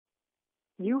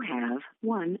You have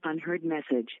one unheard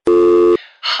message.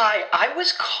 Hi, I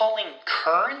was calling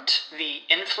Current, the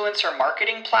influencer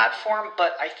marketing platform,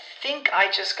 but I think I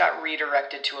just got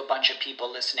redirected to a bunch of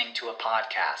people listening to a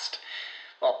podcast.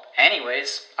 Well,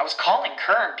 anyways, I was calling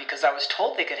Current because I was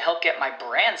told they could help get my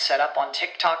brand set up on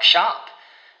TikTok Shop,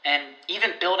 and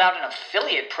even build out an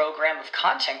affiliate program of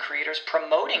content creators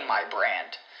promoting my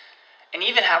brand, and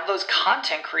even have those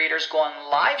content creators go on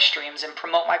live streams and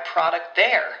promote my product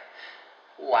there.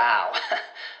 Wow,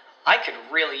 I could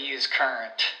really use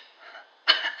Current.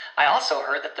 I also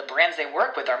heard that the brands they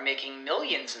work with are making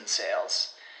millions in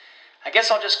sales. I guess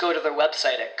I'll just go to their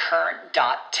website at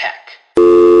current.tech.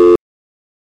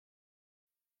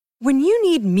 When you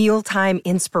need mealtime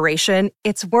inspiration,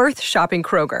 it's worth shopping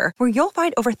Kroger, where you'll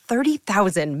find over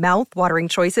 30,000 mouth-watering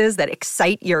choices that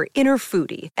excite your inner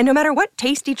foodie. And no matter what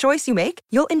tasty choice you make,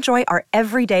 you'll enjoy our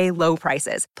everyday low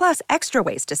prices, plus extra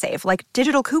ways to save, like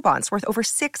digital coupons worth over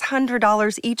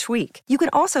 $600 each week. You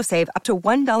can also save up to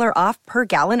 $1 off per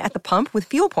gallon at the pump with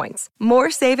fuel points.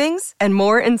 More savings and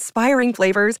more inspiring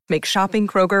flavors make shopping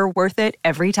Kroger worth it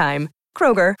every time.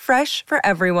 Kroger, fresh for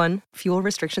everyone. Fuel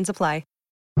restrictions apply.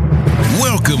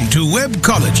 Welcome to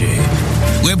Webcology.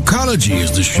 Webcology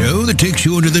is the show that takes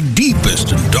you into the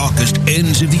deepest and darkest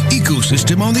ends of the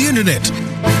ecosystem on the internet.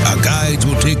 Our guides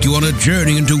will take you on a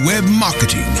journey into web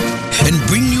marketing and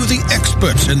bring you the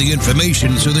experts and the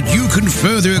information so that you can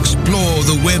further explore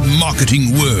the web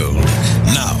marketing world.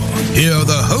 Now, here are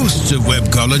the hosts of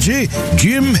Webcology,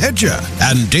 Jim Hedger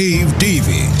and Dave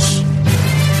Davies.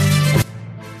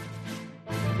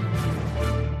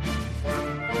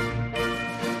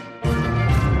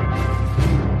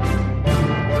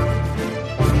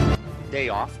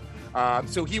 Off.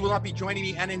 So he will not be joining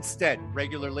me, and instead,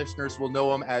 regular listeners will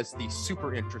know him as the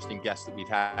super interesting guest that we've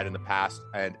had in the past,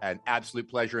 and an absolute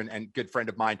pleasure and good friend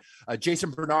of mine.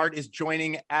 Jason Bernard is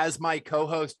joining as my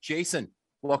co-host. Jason,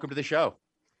 welcome to the show.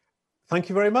 Thank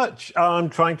you very much. I'm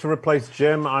trying to replace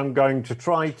Jim. I'm going to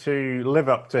try to live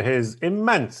up to his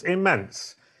immense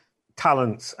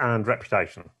talents and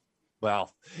reputation.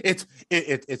 Well, it's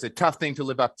a tough thing to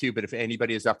live up to, but if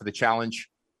anybody is up for the challenge,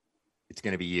 it's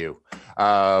going to be you.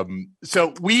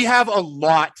 So we have a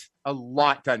lot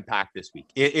to unpack this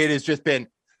week. It has just been,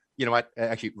 you know what?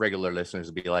 Actually, regular listeners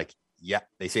will be like, yeah,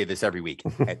 they say this every week.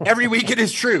 And every week it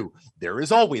is true. There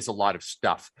is always a lot of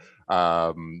stuff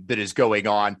that is going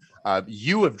on.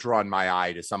 You have drawn my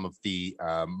eye to some of the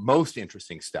most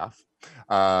interesting stuff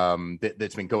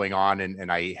that's been going on. And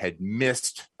I had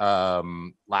missed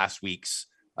last week's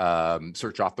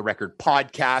Search Off the Record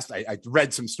podcast. I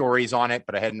read some stories on it,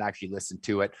 but I hadn't actually listened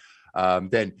to it.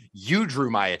 Then you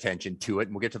drew my attention to it,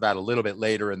 and we'll get to that a little bit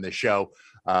later in the show.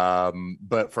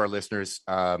 But for our listeners,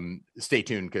 stay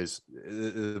tuned, because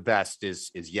the best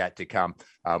is yet to come.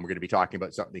 We're going to be talking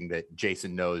about something that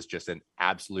Jason knows just an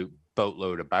absolute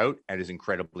boatload about, and is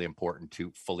incredibly important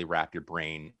to fully wrap your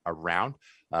brain around.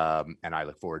 And I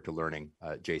look forward to learning,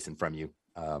 Jason, from you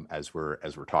as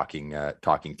we're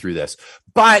talking through this.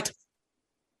 But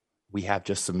we have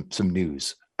just some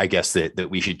news, I guess, that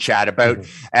we should chat about.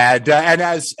 Mm-hmm. And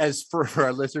as for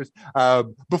our listeners,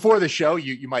 before the show,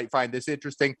 you might find this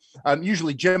interesting.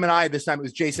 Usually Jim and I, this time it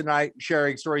was Jason and I,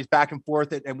 sharing stories back and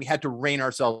forth, and we had to rein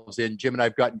ourselves in. Jim and I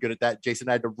have gotten good at that. Jason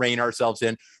and I had to rein ourselves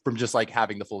in from just like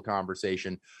having the full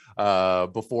conversation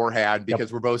beforehand,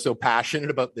 because we're both so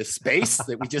passionate about this space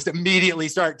that we just immediately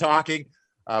start talking.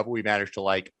 But we managed to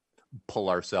like pull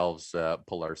ourselves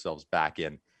back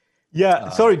in. Yeah,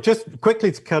 sorry, just quickly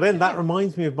to cut in, that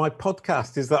reminds me of my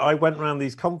podcast, is that I went around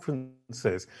these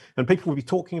conferences and people would be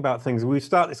talking about things, and we would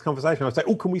start this conversation. I'd say,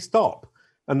 oh, can we stop?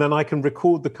 And then I can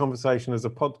record the conversation as a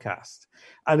podcast.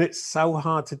 And it's so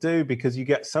hard to do because you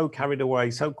get so carried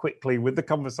away so quickly with the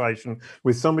conversation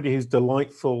with somebody who's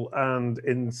delightful and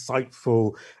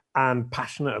insightful and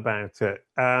passionate about it.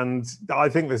 And I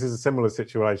think this is a similar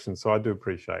situation, so I do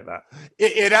appreciate that.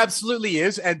 It absolutely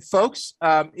is. And folks,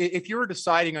 if you're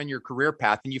deciding on your career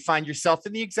path and you find yourself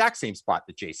in the exact same spot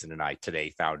that Jason and I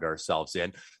today found ourselves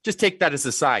in, just take that as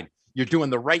a sign. You're doing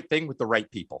the right thing with the right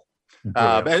people.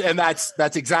 And that's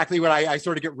exactly what I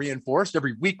sort of get reinforced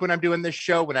every week when I'm doing this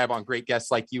show, when I have on great guests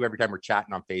like you, every time we're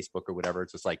chatting on Facebook or whatever.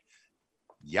 It's just like,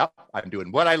 yep, I'm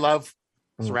doing what I love,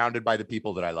 surrounded by the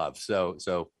people that I love. So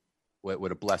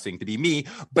what a blessing to be me.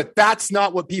 But that's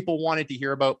not what people wanted to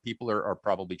hear about. People are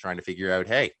probably trying to figure out,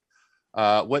 hey,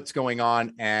 what's going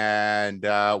on, and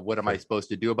what am I supposed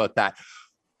to do about that?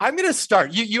 I'm going to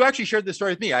start. You actually shared this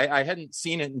story with me. I hadn't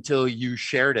seen it until you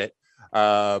shared it.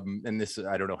 And this,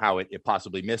 I don't know how it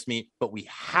possibly missed me, but we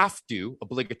have to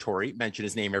obligatory mention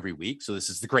his name every week. So this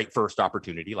is the great first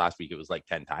opportunity. Last week it was like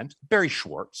 10 times. Barry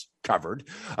Schwartz covered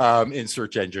in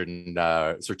search engine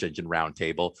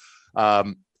roundtable.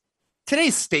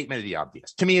 Today's statement of the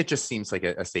obvious. To me, it just seems like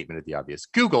a statement of the obvious.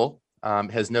 Google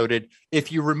has noted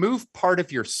if you remove part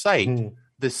of your site,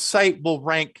 the site will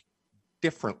rank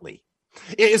differently.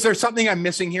 Is there something I'm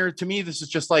missing here? To me, this is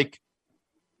just like,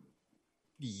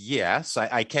 yes,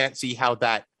 I can't see how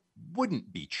that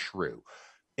wouldn't be true.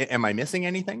 Am I missing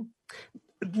anything?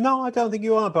 No, I don't think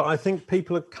you are, but I think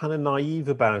people are kind of naive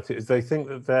about it, as they think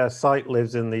that their site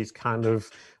lives in these kind of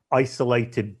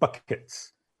isolated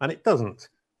buckets, and it doesn't.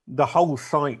 The whole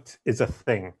site is a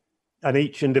thing, and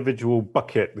each individual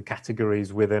bucket, the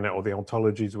categories within it or the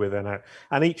ontologies within it,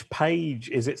 and each page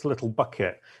is its little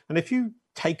bucket. And if you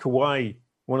take away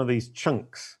one of these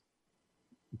chunks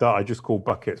that I just call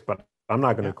buckets, but I'm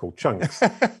not going to call chunks.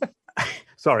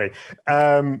 Sorry.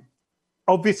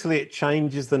 Obviously, it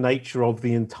changes the nature of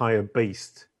the entire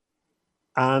beast.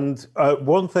 And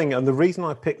one thing, and the reason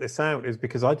I picked this out is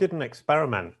because I did an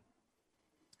experiment,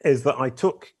 is that I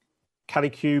took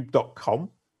Kalicube.com.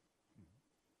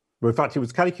 Well, in fact, it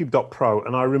was Kalicube.pro,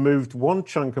 and I removed one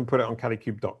chunk and put it on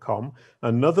Kalicube.com,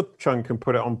 another chunk and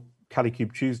put it on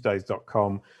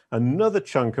KalicubTuesdays.com, another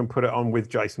chunk and put it on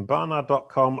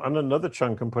WithJasonBarnard.com, and another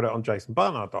chunk and put it on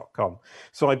JasonBarnard.com.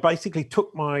 So I basically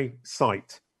took my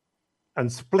site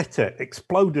and split it,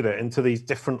 exploded it into these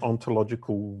different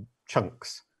ontological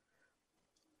chunks.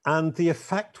 And the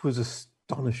effect was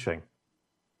astonishing.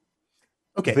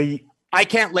 Okay. I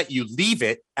can't let you leave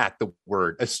it at the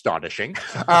word astonishing.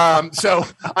 So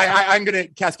I'm going to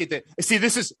cascade that. See,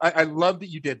 I love that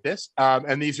you did this.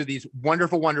 And these are these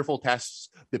wonderful, wonderful tests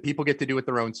that people get to do with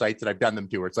their own sites that I've done them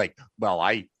to, where it's like, well,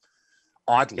 I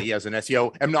oddly, as an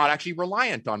SEO, am not actually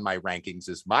reliant on my rankings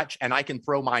as much. And I can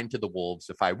throw mine to the wolves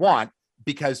if I want,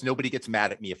 because nobody gets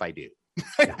mad at me if I do.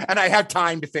 And I have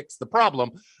time to fix the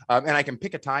problem. And I can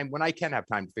pick a time when I can have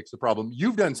time to fix the problem.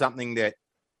 You've done something that,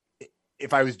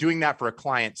 if I was doing that for a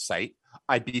client site,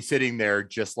 I'd be sitting there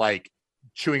just like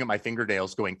chewing at my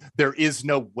fingernails going, there is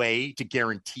no way to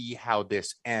guarantee how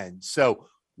this ends. So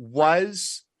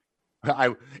it's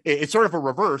sort of a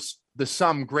reverse, the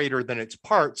sum greater than its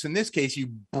parts. In this case, you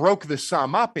broke the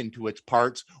sum up into its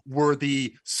parts. Were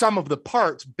the sum of the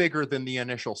parts bigger than the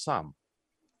initial sum?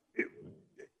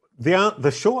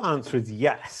 The short answer is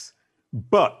yes.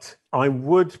 But I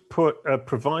would put a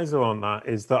proviso on that,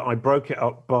 is that I broke it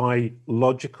up by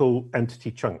logical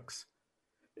entity chunks.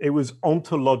 It was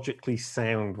ontologically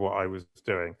sound what I was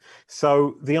doing.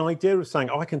 So the idea of saying,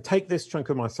 I can take this chunk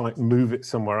of my site and move it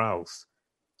somewhere else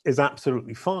is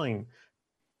absolutely fine.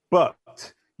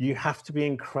 But you have to be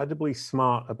incredibly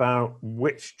smart about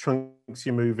which chunks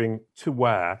you're moving to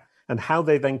where and how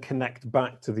they then connect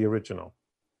back to the original.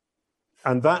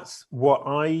 And that's what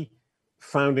I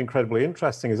found incredibly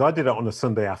interesting, is I did it on a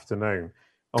Sunday afternoon.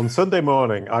 On Sunday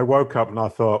morning, I woke up and I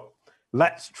thought,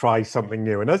 let's try something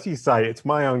new. And as you say, it's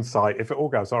my own site. If it all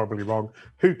goes horribly wrong,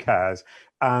 who cares?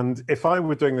 And if I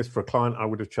were doing this for a client, I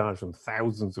would have charged them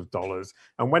thousands of dollars.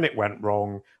 And when it went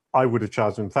wrong, I would have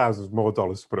charged them thousands more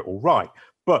dollars to put it all right.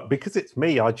 But because it's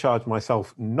me, I charge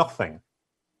myself nothing.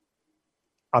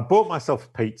 I bought myself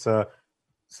a pizza,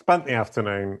 spent the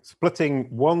afternoon splitting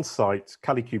one site,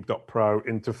 Kalicube.pro,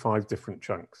 into 5 different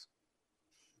chunks.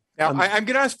 Now, I'm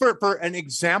going to ask for an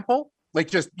example, like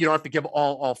just, you don't have to give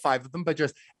all 5 of them, but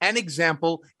just an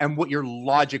example and what your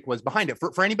logic was behind it.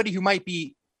 For anybody who might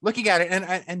be looking at it,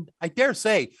 and I dare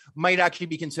say, might actually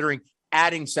be considering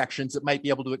adding sections that might be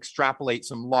able to extrapolate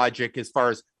some logic as far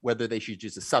as whether they should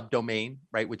use a subdomain,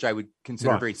 right? Which I would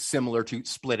consider very similar to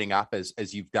splitting up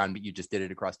as you've done, but you just did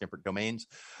it across different domains.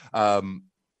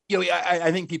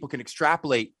 I think people can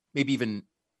extrapolate maybe even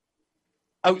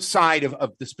outside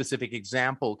of the specific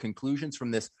example conclusions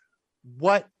from this.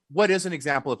 What is an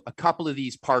example of a couple of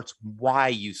these parts, why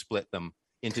you split them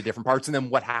into different parts, and then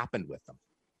what happened with them?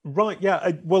 Right,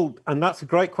 yeah. Well, and that's a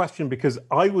great question, because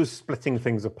I was splitting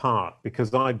things apart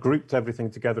because I grouped everything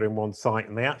together in one site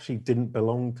and they actually didn't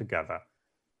belong together.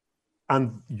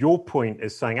 And your point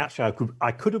is saying, actually,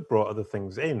 I could have brought other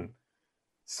things in.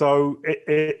 So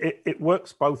it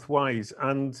works both ways.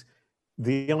 And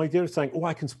the idea of saying,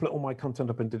 I can split all my content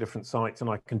up into different sites and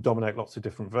I can dominate lots of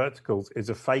different verticals is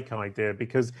a fake idea,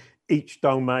 because each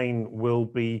domain will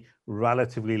be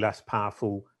relatively less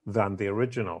powerful than the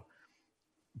original.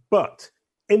 But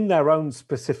in their own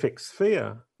specific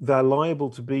sphere, they're liable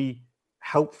to be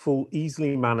helpful,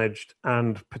 easily managed,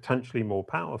 and potentially more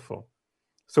powerful.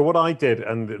 So what I did,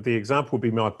 and the example would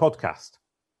be my podcast.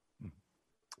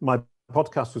 My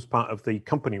podcast was part of the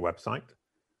company website.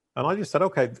 And I just said,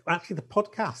 okay, actually the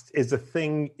podcast is a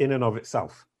thing in and of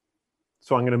itself.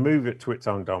 So I'm going to move it to its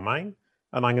own domain,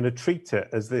 and I'm going to treat it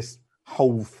as this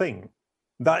whole thing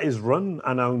that is run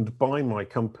and owned by my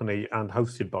company and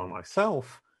hosted by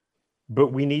myself.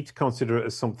 But we need to consider it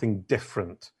as something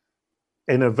different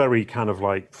in a very kind of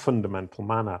like fundamental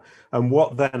manner. And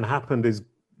what then happened is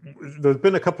there's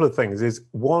been a couple of things. Is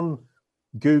one,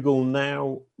 Google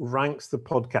now ranks the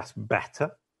podcast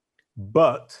better,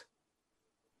 but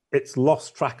it's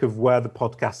lost track of where the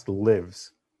podcast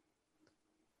lives.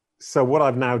 So what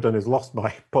I've now done is lost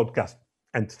my podcast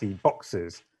entity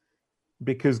boxes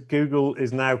because Google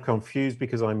is now confused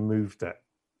because I moved it.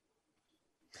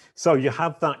 So you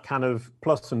have that kind of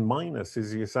plus and minus,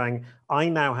 is you're saying, I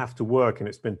now have to work, and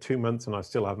it's been 2 months and I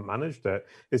still haven't managed it,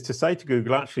 is to say to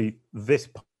Google, actually, this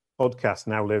podcast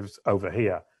now lives over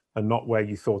here and not where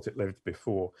you thought it lived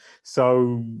before.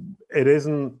 So it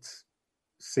isn't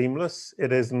seamless.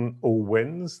 It isn't all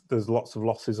wins. There's lots of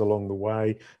losses along the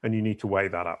way, and you need to weigh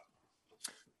that up.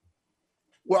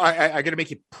 Well, I got to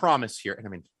make you a promise here. And I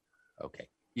mean, okay,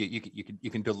 you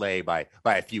can delay by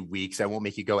a few weeks. I won't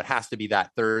make you go. It has to be that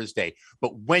Thursday.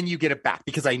 But when you get it back,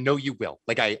 because I know you will.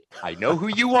 Like I know who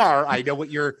you are. I know what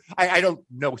you're. I don't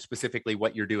know specifically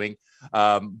what you're doing.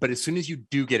 But as soon as you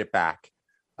do get it back,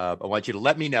 I want you to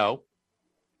let me know.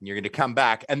 And you're going to come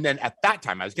back, and then at that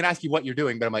time, I was going to ask you what you're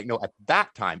doing, but I'm like, no. At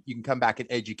that time, you can come back and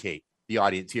educate the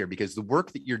audience here, because the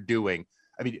work that you're doing.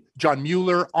 I mean, John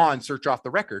Mueller on Search Off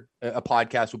the Record, a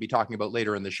podcast we'll be talking about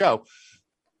later in the show,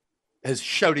 has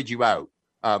shouted you out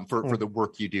for the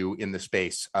work you do in the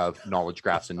space of knowledge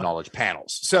graphs and knowledge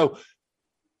panels. So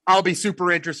I'll be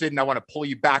super interested, and I want to pull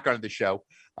you back onto the show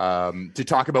to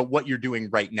talk about what you're doing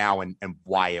right now and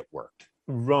why it worked.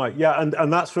 Right. Yeah.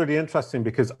 And that's really interesting,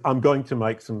 because I'm going to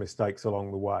make some mistakes along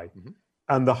the way. Mm-hmm.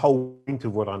 And the whole point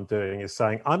of what I'm doing is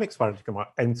saying I'm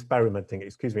experimenting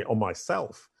on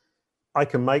myself. I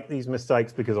can make these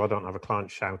mistakes because I don't have a client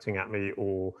shouting at me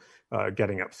or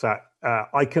getting upset.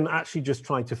 I can actually just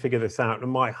try to figure this out.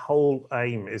 And my whole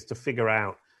aim is to figure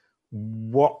out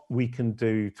what we can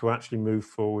do to actually move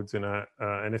forwards in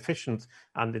an efficient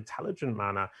and intelligent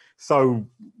manner. So,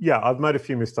 yeah, I've made a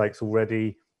few mistakes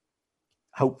already.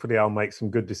 Hopefully, I'll make some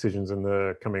good decisions in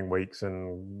the coming weeks,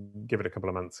 and give it a couple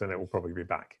of months, and it will probably be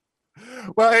back.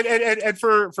 Well, and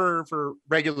for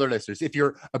regular listeners, if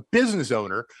you're a business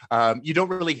owner, you don't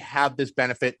really have this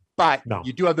benefit, but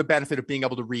you do have the benefit of being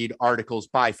able to read articles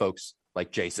by folks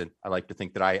like Jason. I like to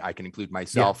think that I can include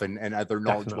myself and other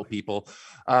knowledgeable people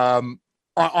on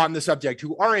the subject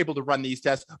who are able to run these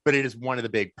tests. But it is one of the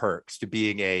big perks to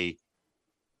being a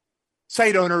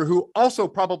site owner who also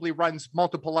probably runs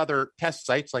multiple other test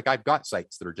sites. Like I've got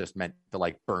sites that are just meant to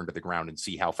like burn to the ground and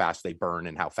see how fast they burn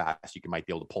and how fast you might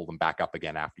be able to pull them back up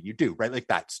again after you do, right? Like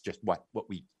that's just what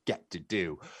we get to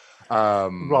do.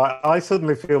 Right. I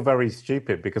suddenly feel very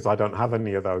stupid because I don't have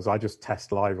any of those. I just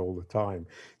test live all the time.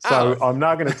 So I'm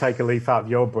now going to take a leaf out of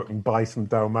your book and buy some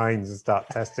domains and start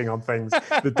testing on things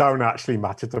that don't actually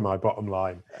matter to my bottom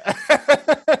line.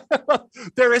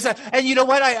 There is and you know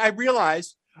what? I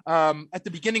realized at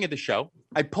the beginning of the show,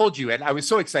 I pulled you in. I was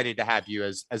so excited to have you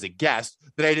as a guest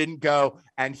that I didn't go.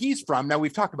 And he's from, now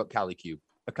we've talked about Kalicube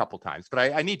a couple times, but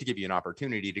I need to give you an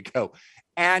opportunity to go.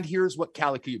 And here's what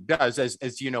Kalicube does,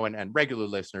 as you know, and regular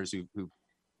listeners who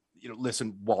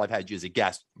listen while I've had you as a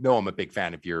guest know I'm a big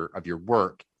fan of your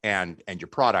work and your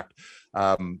product.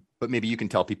 But maybe you can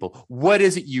tell people, what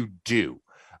is it you do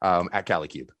at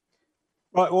Kalicube?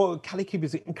 Right. Well, Kalicube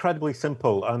is incredibly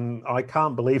simple, and I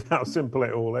can't believe how simple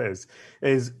it all is.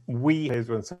 Here's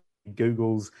when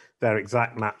Google's their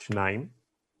exact match name.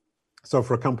 So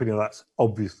for a company, that's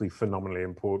obviously phenomenally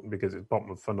important because it's bottom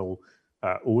of funnel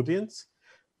audience.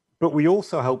 But we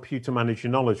also help you to manage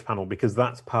your knowledge panel, because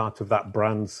that's part of that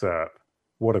brand SERP,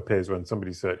 what appears when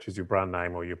somebody searches your brand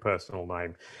name or your personal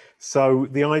name. So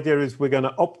the idea is we're going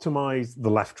to optimize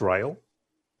the left rail,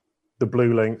 the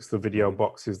blue links, the video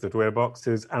boxes, the Dwyer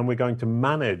boxes, and we're going to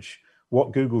manage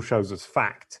what Google shows as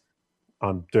fact.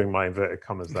 I'm doing my inverted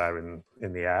commas there in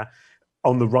the air,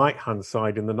 on the right-hand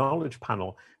side in the knowledge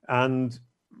panel. And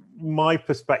my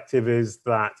perspective is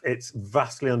that it's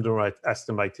vastly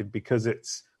underestimated because it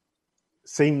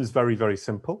seems very, very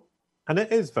simple, and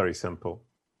it is very simple.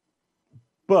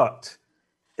 But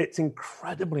it's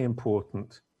incredibly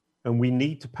important, and we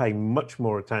need to pay much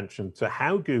more attention to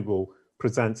how Google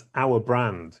presents our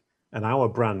brand and our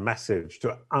brand message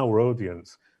to our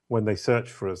audience when they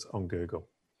search for us on Google.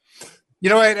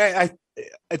 You know, I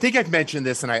think I've mentioned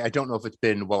this, and I don't know if it's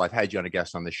been while I've had you on a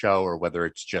guest on the show or whether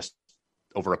it's just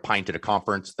over a pint at a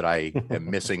conference that I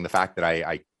am missing the fact that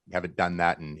I haven't done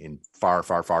that in far,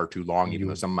 far, far too long, even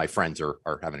though some of my friends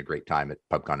are having a great time at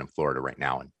PubCon in Florida right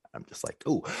now. And I'm just like,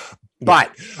 oh,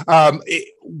 but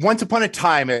once upon a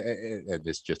time,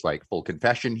 this just like full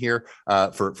confession here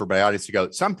for my audience to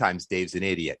go, sometimes Dave's an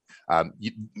idiot.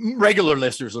 Regular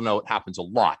listeners will know it happens a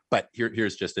lot, but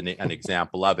here's just an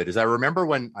example of it. Is I remember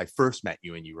when I first met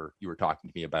you and you were talking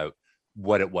to me about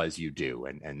what it was you do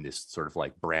and this sort of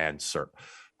like brand SERP.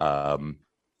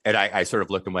 And I sort of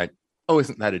looked and went, oh,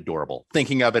 isn't that adorable?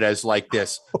 Thinking of it as like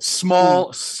this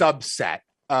small subset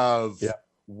of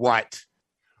what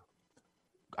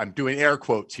I'm doing air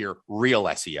quotes here, real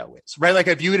SEO is, right? Like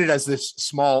I viewed it as this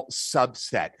small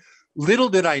subset. Little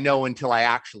did I know until I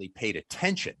actually paid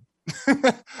attention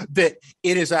that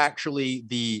it is actually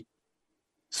the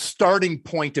starting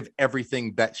point of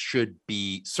everything that should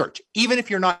be search. Even if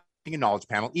you're not a knowledge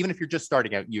panel, even if you're just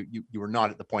starting out, you are not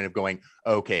at the point of going,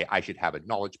 okay, I should have a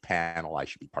knowledge panel, I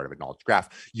should be part of a knowledge graph.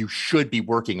 You should be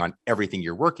working on everything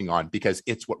you're working on because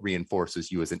it's what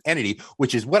reinforces you as an entity,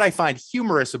 which is what I find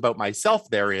humorous about myself.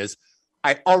 There is,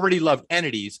 I already loved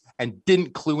entities and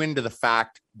didn't clue into the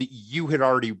fact that you had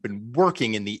already been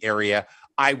working in the area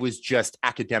I was just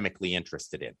academically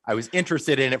interested in. I was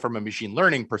interested in it from a machine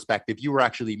learning perspective. You were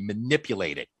actually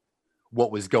manipulating what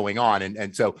was going on.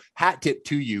 And so hat tip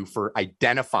to you for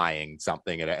identifying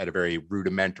something at a very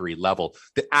rudimentary level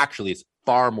that actually is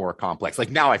far more complex. Like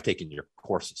now I've taken your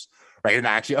courses, right? And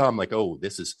actually, I'm like, oh,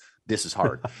 this is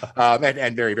hard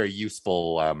and very, very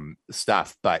useful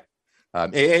stuff. But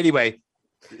anyway,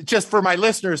 just for my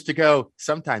listeners to go,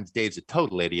 sometimes Dave's a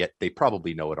total idiot. They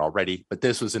probably know it already, but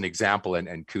this was an example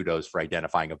and kudos for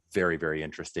identifying a very, very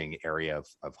interesting area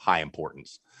of high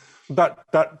importance.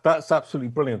 That's absolutely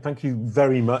brilliant. Thank you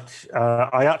very much.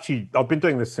 I've been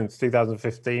doing this since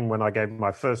 2015 when I gave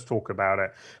my first talk about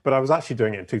it, but I was actually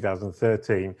doing it in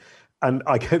 2013 and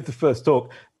I gave the first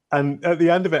talk. And at the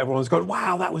end of it, everyone's going,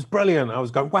 wow, that was brilliant. I was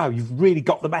going, wow, you've really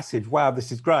got the message. Wow,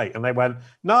 this is great. And they went,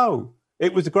 no,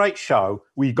 it was a great show.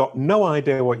 We got no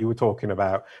idea what you were talking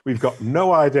about. We've got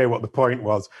no idea what the point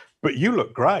was, but you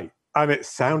look great. And it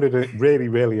sounded really,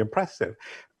 really impressive.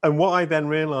 And what I then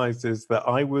realized is that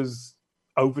I was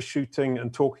overshooting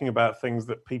and talking about things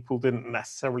that people didn't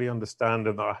necessarily understand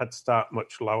and that I had to start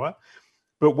much lower.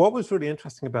 But what was really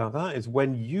interesting about that is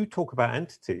when you talk about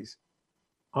entities,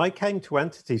 I came to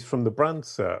entities from the brand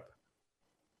SERP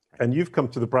and you've come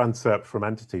to the brand SERP from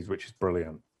entities, which is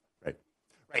brilliant. Right.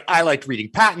 I liked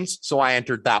reading patents, so I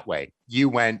entered that way. You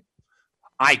went,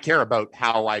 I care about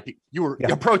how you were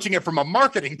approaching it from a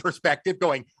marketing perspective,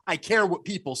 going, I care what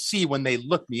people see when they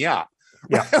look me up.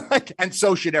 Yeah. And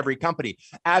so should every company.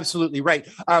 Absolutely right.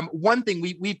 One thing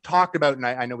we've talked about, and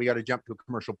I know we got to jump to a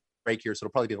commercial break here, so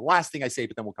it'll probably be the last thing I say,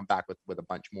 but then we'll come back with a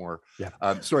bunch more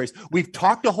stories. We've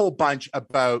talked a whole bunch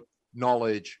about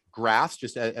knowledge graphs,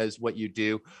 just as what you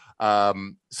do.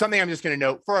 Something I'm just going to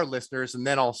note for our listeners, and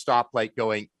then I'll stop like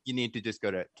going, you need to just go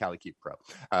to Kalicube Pro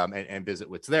and visit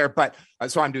what's there. But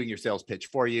so I'm doing your sales pitch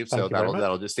for you. So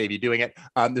that'll just save you doing it.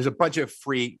 There's a bunch of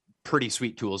free, pretty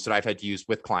sweet tools that I've had to use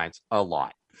with clients a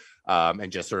lot.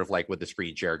 And just sort of like with the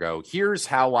screen share go, here's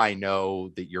how I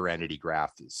know that your entity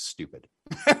graph is stupid.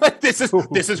 Like this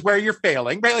is where you're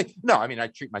failing. Right? Like, no, I mean, I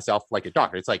treat myself like a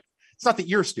doctor. It's like, it's not that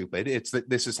you're stupid. It's that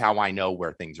this is how I know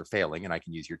where things are failing, and I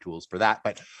can use your tools for that.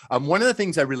 But one of the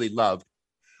things I really loved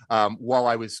while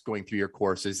I was going through your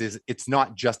courses is it's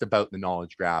not just about the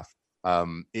knowledge graph.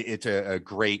 It's a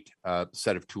great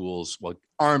set of tools. Well, it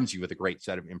arms you with a great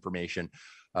set of information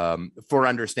for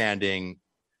understanding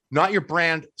not your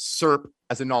brand SERP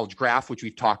as a knowledge graph, which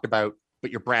we've talked about,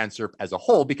 but your brand SERP as a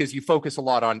whole, because you focus a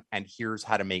lot on, and here's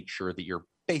how to make sure that you're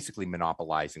basically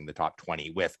monopolizing the top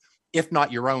 20 with, if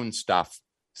not your own stuff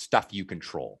you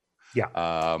control.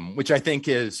 Yeah. Which I think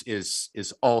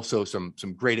is also some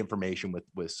great information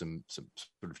with some sort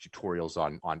of tutorials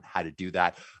on how to do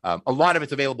that. A lot of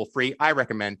it's available free. I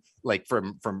recommend, like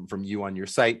from you on your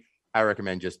site, I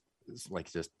recommend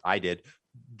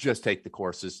just take the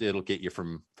courses. It'll get you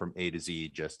from A to Z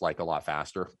just like a lot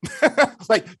faster.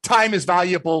 Like time is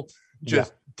valuable.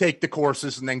 Just take the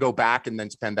courses and then go back and then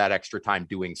spend that extra time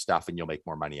doing stuff and you'll make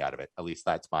more money out of it. At least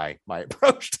that's my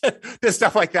approach to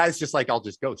stuff like that. It's just like, I'll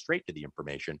just go straight to the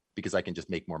information because I can just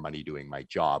make more money doing my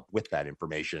job with that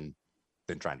information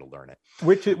than trying to learn it.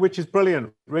 Which is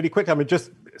brilliant. Really quick. I mean,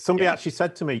 just somebody actually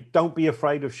said to me, don't be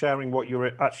afraid of sharing what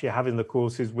you're actually having the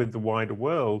courses with the wider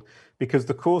world, because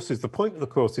the point of the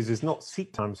courses is not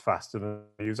seek times faster than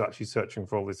who's actually searching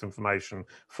for all this information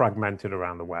fragmented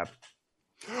around the web.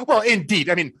 Well, indeed.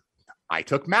 I mean, I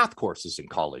took math courses in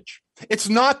college. It's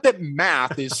not that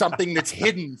math is something that's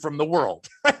hidden from the world,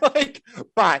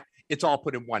 but it's all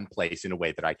put in one place in a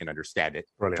way that I can understand it,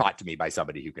 Brilliant. taught to me by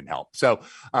somebody who can help. So,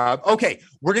 okay,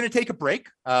 we're going to take a break.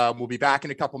 We'll be back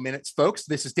in a couple minutes, folks.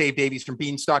 This is Dave Davies from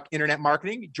Beanstalk Internet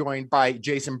Marketing, joined by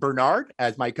Jason Bernard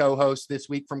as my co-host this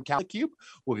week from Kalicube.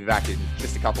 We'll be back in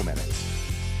just a couple minutes.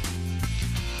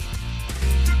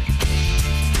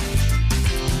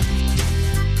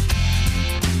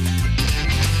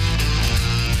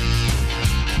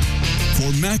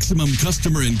 For maximum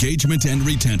customer engagement and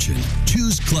retention,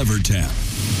 choose CleverTap.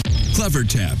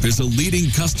 CleverTap is a leading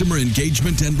customer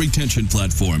engagement and retention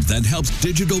platform that helps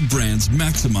digital brands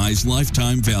maximize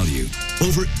lifetime value.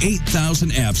 Over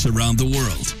 8,000 apps around the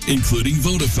world, including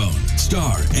Vodafone,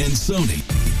 Star, and Sony,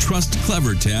 trust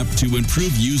CleverTap to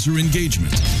improve user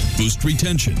engagement, boost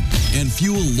retention, and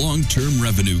fuel long-term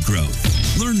revenue growth.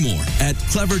 Learn more at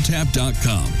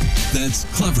clevertap.com. That's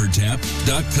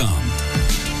clevertap.com.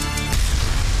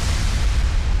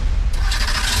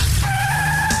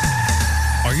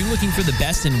 Are you looking for the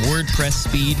best in WordPress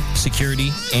speed, security,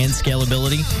 and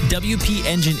scalability? WP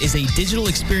Engine is a digital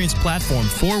experience platform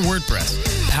for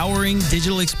WordPress, powering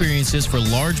digital experiences for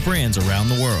large brands around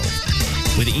the world.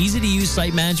 With easy-to-use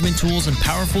site management tools and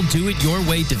powerful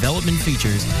do-it-your-way development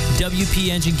features, WP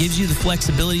Engine gives you the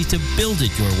flexibility to build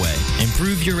it your way.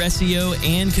 Improve your SEO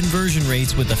and conversion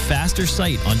rates with a faster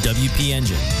site on WP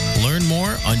Engine. Learn more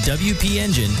on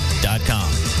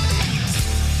WPEngine.com.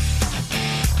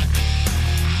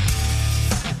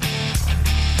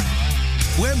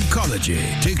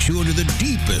 Webcology takes you into the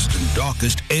deepest and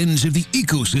darkest ends of the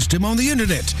ecosystem on the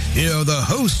internet. Here are the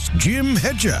hosts, Jim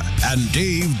Hedger and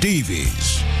Dave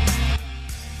Davies.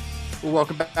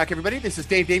 Welcome back, everybody. This is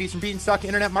Dave Davies from Beanstalk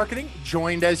Internet Marketing,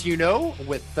 joined, as you know,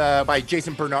 with by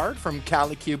Jason Bernard from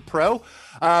Kalicube Pro.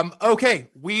 Okay,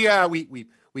 we've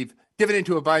dived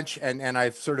into a bunch, and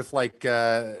I've sort of like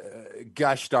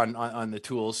gushed on the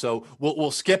tools, so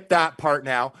we'll skip that part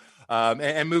now.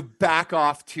 And move back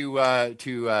off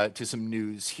to some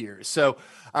news here. So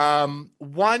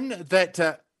one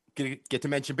that get to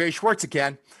mention Barry Schwartz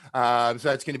again. So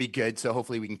that's going to be good. So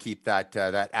hopefully we can keep that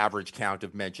average count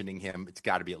of mentioning him. It's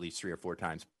got to be at least 3 or 4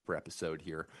 times per episode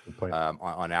here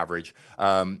on average.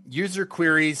 User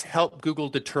queries help Google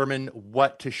determine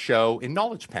what to show in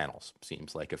knowledge panels.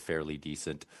 Seems like a fairly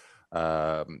decent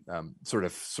sort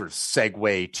of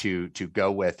segue to go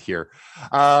with here.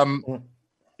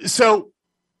 So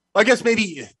I guess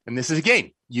maybe, and this is a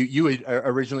game, you had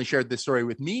originally shared this story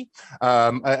with me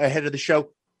ahead of the show.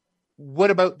 What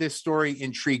about this story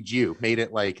intrigued you, made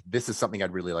it like, this is something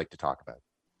I'd really like to talk about?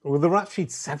 Well, there are actually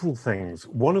several things,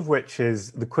 one of which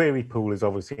is the query pool is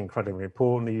obviously incredibly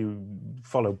important. You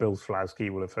follow Bill Slawski,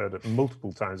 you will have heard it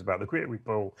multiple times about the query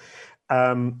pool.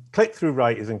 Click-through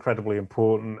rate is incredibly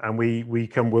important, and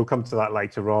we'll come to that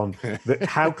later on, that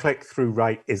how click-through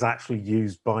rate is actually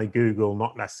used by Google,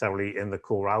 not necessarily in the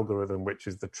core algorithm, which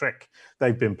is the trick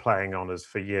they've been playing on us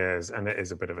for years, and it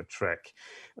is a bit of a trick.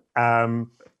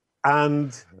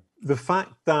 And the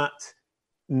fact that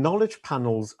knowledge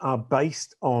panels are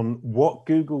based on what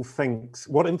Google thinks,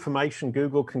 what information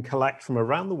Google can collect from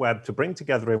around the web to bring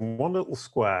together in one little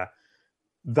square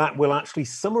that will actually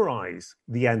summarize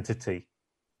the entity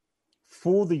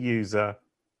for the user.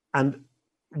 And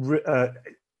this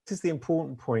is the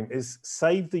important point, is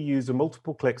save the user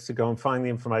multiple clicks to go and find the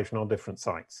information on different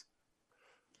sites.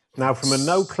 Now, from a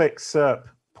no-click SERP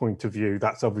point of view,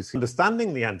 that's obviously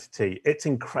understanding the entity. It's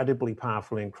incredibly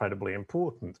powerful, incredibly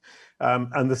important.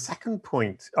 And the second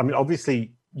point, I mean,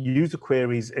 obviously, user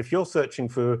queries, if you're searching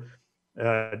for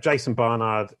Jason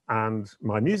Barnard and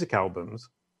my music albums,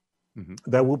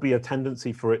 there will be a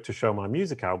tendency for it to show my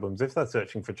music albums. If they're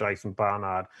searching for Jason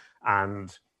Barnard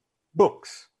and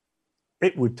books,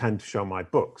 it would tend to show my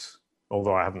books,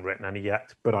 although I haven't written any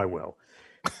yet, but I will.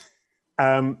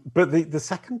 But the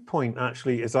second point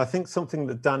actually is, I think, something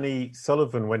that Danny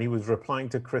Sullivan, when he was replying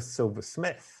to Chris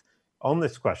Silver-Smith on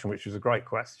this question, which was a great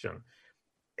question,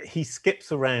 he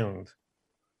skips around.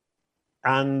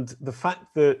 And the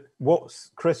fact that what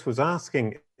Chris was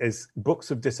asking is books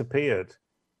have disappeared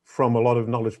from a lot of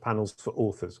knowledge panels for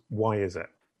authors. Why is it?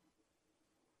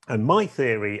 And my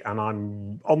theory, and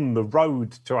I'm on the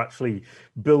road to actually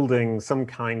building some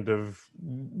kind of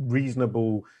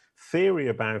reasonable theory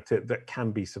about it that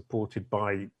can be supported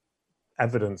by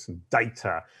evidence and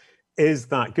data, is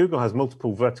that Google has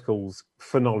multiple verticals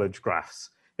for knowledge graphs.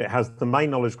 It has the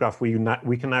main knowledge graph, we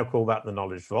can now call that the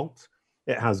knowledge vault.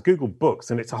 It has Google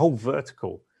Books, and it's a whole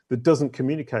vertical that doesn't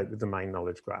communicate with the main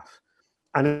knowledge graph.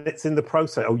 And it's in the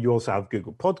process. Oh, you also have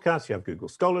Google Podcasts, you have Google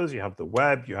Scholars, you have the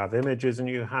web, you have images, and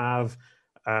you have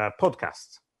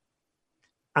podcasts.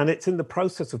 And it's in the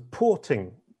process of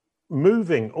porting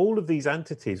moving all of these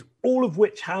entities, all of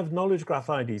which have knowledge graph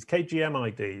IDs, KGM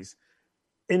IDs,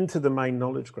 into the main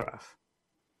knowledge graph.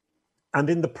 And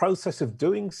in the process of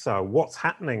doing so, what's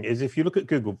happening is if you look at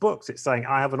Google Books, it's saying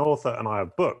I have an author and I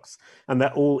have books, and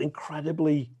they're all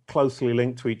incredibly closely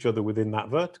linked to each other within that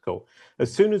vertical.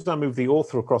 As soon as I move the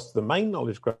author across to the main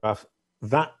knowledge graph,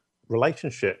 that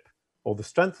relationship or the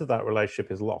strength of that relationship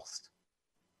is lost.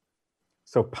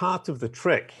 So part of the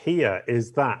trick here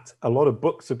is that a lot of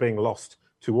books are being lost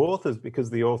to authors because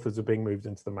the authors are being moved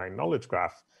into the main knowledge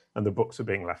graph and the books are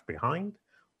being left behind.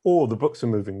 Or the books are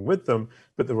moving with them,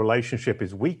 but the relationship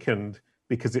is weakened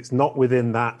because it's not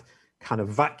within that kind of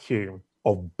vacuum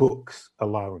of books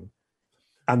alone.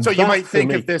 And so you might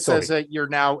think of this as you're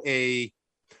now a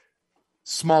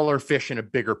smaller fish in a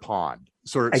bigger pond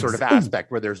sort of aspect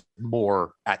where there's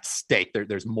more at stake.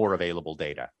 There's more available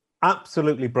data.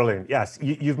 Absolutely brilliant. Yes,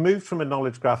 you've moved from a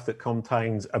knowledge graph that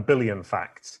contains 1 billion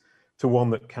facts to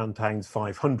one that contains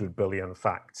 500 billion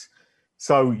facts.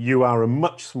 So you are a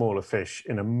much smaller fish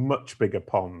in a much bigger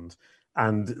pond,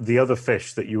 and the other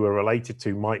fish that you were related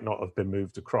to might not have been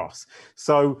moved across.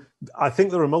 So I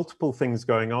think there are multiple things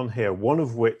going on here, one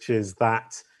of which is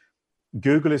that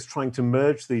Google is trying to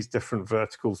merge these different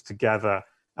verticals together,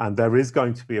 and there is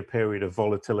going to be a period of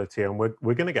volatility, and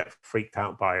we're going to get freaked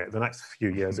out by it. The next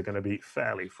few years are going to be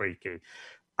fairly freaky.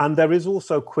 And there is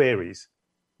also queries,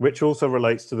 which also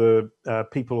relates to the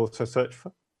people also search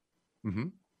for. Mm-hmm.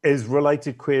 Is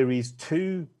related queries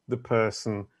to the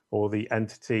person or the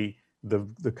entity,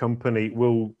 the company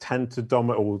will tend to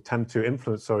dominate or will tend to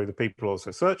influence, the people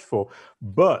also search for.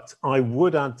 But I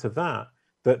would add to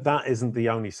that isn't the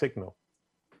only signal.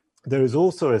 There is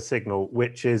also a signal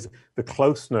which is the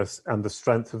closeness and the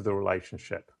strength of the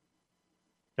relationship.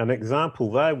 An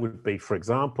example there would be, for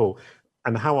example,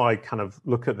 and how I kind of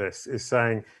look at this is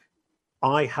saying,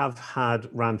 I have had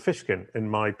Rand Fishkin in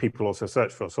my people also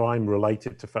search for. So I'm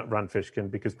related to Rand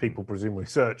Fishkin because people presumably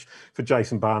search for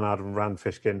Jason Barnard and Rand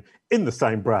Fishkin in the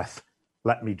same breath.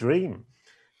 Let me dream.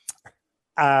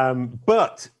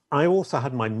 But I also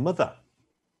had my mother.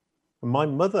 My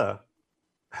mother,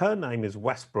 her name is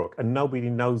Westbrook, and nobody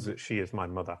knows that she is my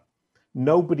mother.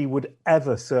 Nobody would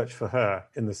ever search for her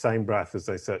in the same breath as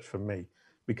they search for me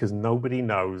because nobody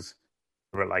knows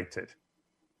we're related.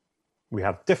 We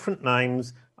have different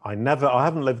names. I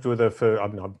haven't lived with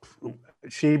her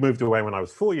she moved away when I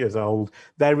was 4 years old.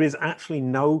 There is actually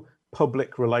no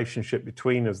public relationship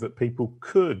between us that people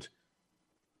could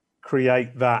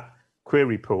create that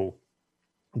query pool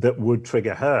that would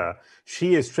trigger her.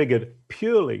 She is triggered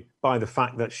purely by the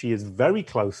fact that she is very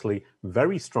closely,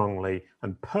 very strongly,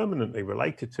 and permanently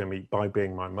related to me by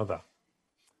being my mother.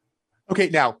 Okay,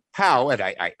 now how, and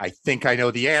I think I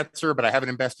know the answer, but I haven't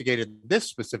investigated this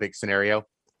specific scenario.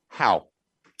 How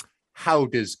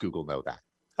does Google know that?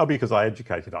 Oh, because I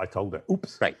educated her. I told her.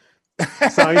 Oops. Right.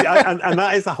 So, and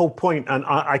that is the whole point. And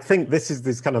I think this is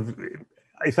this kind of,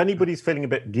 if anybody's feeling a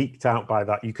bit geeked out by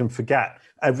that, you can forget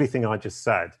everything I just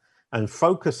said and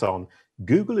focus on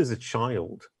Google is a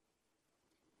child.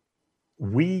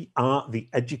 We are the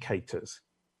educators.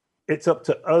 It's up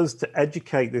to us to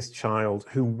educate this child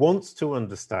who wants to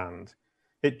understand.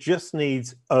 It just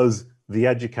needs us, the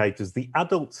educators, the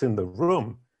adults in the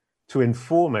room, to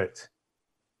inform it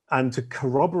and to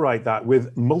corroborate that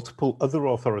with multiple other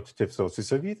authoritative sources.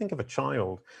 So if you think of a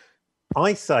child,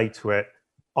 I say to it,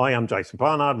 I am Jason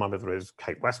Barnard, my mother is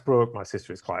Kate Westbrook, my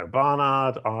sister is Clio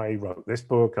Barnard, I wrote this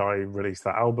book, I released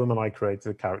that album, and I created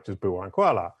the characters Boo and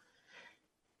Koala.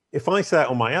 If I say it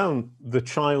on my own, the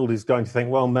child is going to think,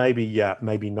 well, maybe, yeah,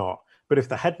 maybe not. But if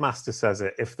the headmaster says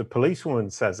it, if the policewoman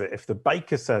says it, if the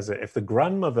baker says it, if the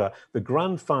grandmother, the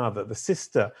grandfather, the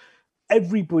sister,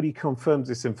 everybody confirms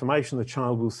this information, the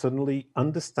child will suddenly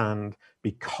understand,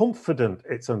 be confident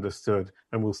it's understood,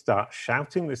 and will start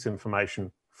shouting this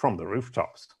information from the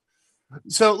rooftops.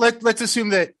 So let's assume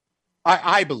that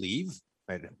I believe,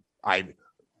 I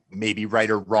may be right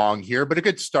or wrong here, but a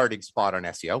good starting spot on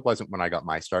SEO wasn't when I got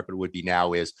my start, but it would be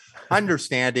now, is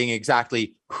understanding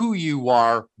exactly who you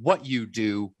are, what you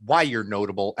do, why you're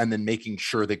notable, and then making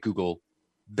sure that Google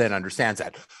then understands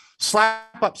that.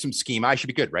 Slap up some schema. I should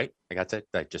be good, right? I got to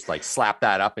just like slap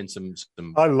that up in some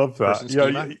I love that.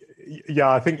 Yeah,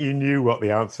 I think you knew what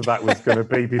the answer to that was going to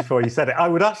be before you said it. I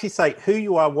would actually say who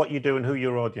you are, what you do, and who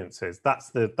your audience is. That's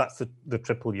the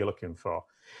triple you're looking for.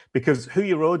 Because who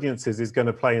your audience is going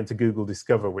to play into Google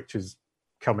Discover, which is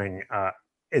coming,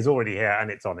 is already here and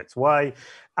it's on its way.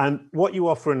 And what you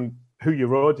offer and who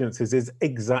your audience is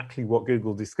exactly what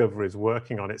Google Discover is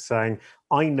working on. It's saying,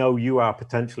 I know you are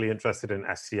potentially interested in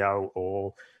SEO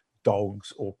or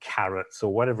dogs or carrots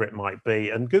or whatever it might be.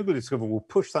 And Google Discover will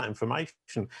push that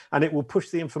information, and it will push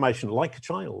the information like a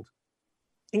child,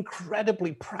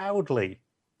 incredibly proudly,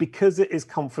 because it is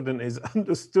confident, is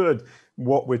understood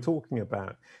what we're talking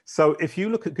about. So if you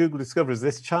look at Google Discover as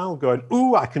this child going,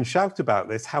 ooh, I can shout about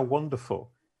this, how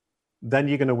wonderful, then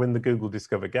you're going to win the Google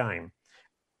Discover game.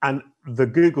 And the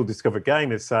Google Discover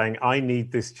game is saying, I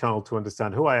need this child to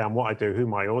understand who I am, what I do, who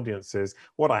my audience is,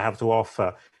 what I have to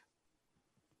offer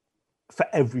for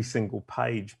every single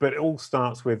page. But it all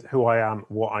starts with who I am,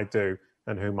 what I do,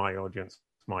 and who my audience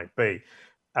might be.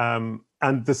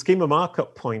 And the schema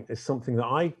markup point is something that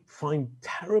I find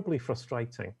terribly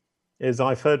frustrating. Is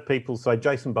I've heard people say,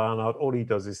 Jason Barnard, all he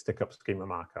does is stick up schema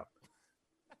markup.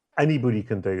 Anybody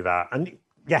can do that. And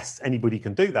yes, anybody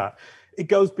can do that. It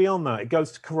goes beyond that. It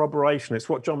goes to corroboration. It's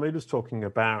what John Moore's talking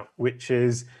about, which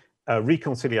is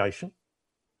reconciliation.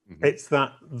 Mm-hmm. It's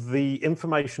that the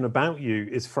information about you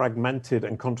is fragmented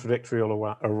and contradictory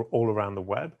all around the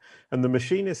web. And the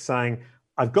machine is saying,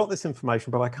 I've got this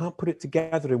information, but I can't put it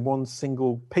together in one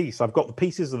single piece. I've got the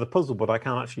pieces of the puzzle, but I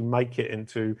can't actually make it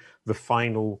into the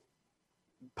final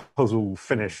puzzle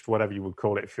finished, whatever you would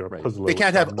call it if you're a puzzler. They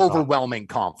can't have overwhelming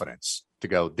confidence to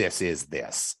go, this is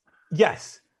this.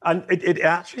 Yes. And it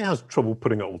actually has trouble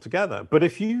putting it all together. But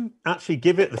if you actually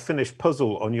give it the finished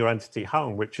puzzle on your entity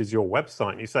home, which is your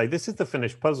website, and you say, this is the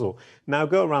finished puzzle, now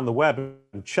go around the web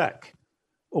and check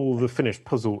all the finished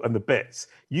puzzle and the bits,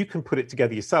 you can put it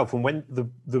together yourself. And when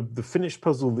the finished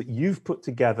puzzle that you've put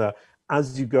together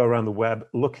as you go around the web,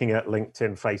 looking at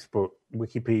LinkedIn, Facebook,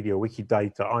 Wikipedia,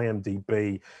 Wikidata,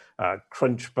 IMDb,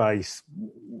 Crunchbase,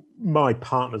 my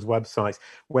partner's websites,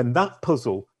 when that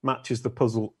puzzle matches the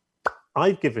puzzle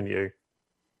I've given you,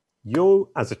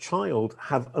 you as a child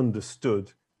have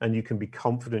understood, and you can be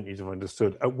confident you've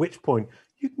understood, at which point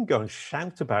you can go and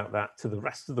shout about that to the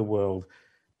rest of the world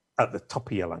at the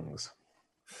top of your lungs.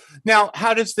 Now,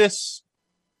 how does this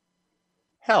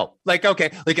help? Like,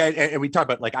 okay, like, and we talk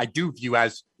about, like, I do view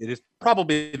as it is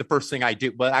probably the first thing I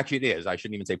do. Well, actually it is. I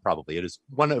shouldn't even say probably. It is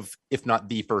one of, if not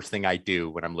the first thing I do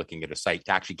when I'm looking at a site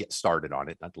to actually get started on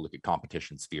it, not to look at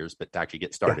competition spheres, but to actually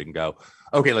get started and go,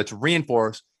 okay, let's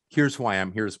reinforce. Here's who I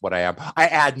am. Here's what I am. I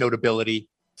add notability.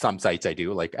 Some sites I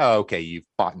do, like, oh, okay, you've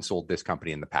bought and sold this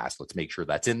company in the past. Let's make sure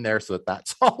that's in there so that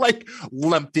that's all like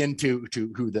lumped into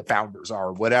who the founders are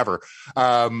or whatever.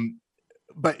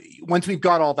 But once we've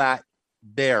got all that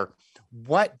there,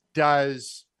 what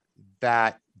does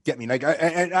that get me? Like,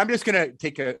 and I'm just going to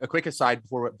take a quick aside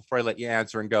before I let you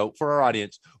answer and go. For our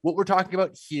audience, what we're talking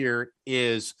about here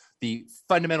is the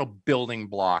fundamental building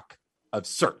block of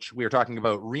search. We are talking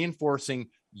about reinforcing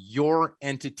your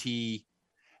entity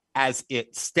as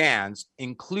it stands,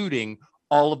 including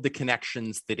all of the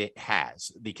connections that it has,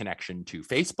 the connection to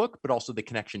Facebook, but also the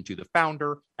connection to the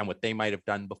founder and what they might have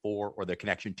done before, or the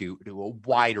connection to a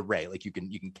wide array. Like you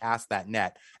can cast that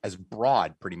net as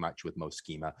broad pretty much with most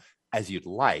schema as you'd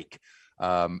like.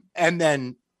 And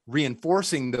then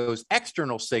reinforcing those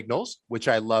external signals, which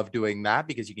I love doing that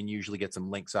because you can usually get some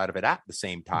links out of it at the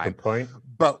same time. Good point.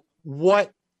 But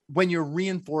when you're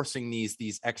reinforcing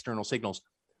these external signals,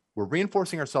 we're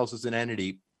reinforcing ourselves as an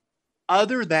entity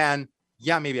other than,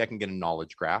 yeah, maybe I can get a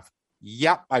knowledge graph.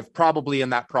 Yep, I've probably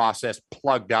in that process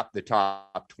plugged up the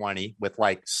top 20 with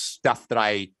like stuff that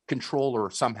I control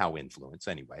or somehow influence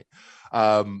anyway.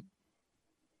 What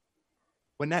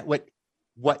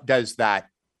does that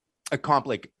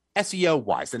accomplish, like SEO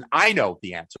wise? And I know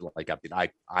the answer, like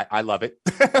I love it,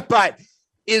 but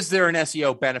is there an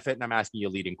SEO benefit? And I'm asking you a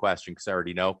leading question because I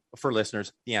already know. For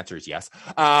listeners, the answer is yes.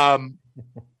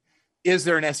 Is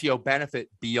there an SEO benefit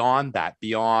beyond that,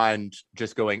 beyond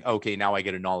just going, okay, now I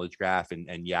get a knowledge graph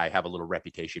and yeah, I have a little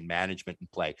reputation management in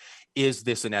play? Is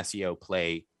this an SEO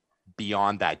play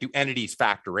beyond that? Do entities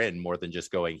factor in more than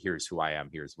just going, here's who I am,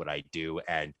 here's what I do,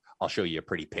 and I'll show you a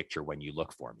pretty picture when you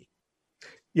look for me?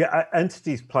 Yeah,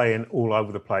 entities play in all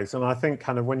over the place. And I think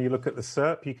kind of when you look at the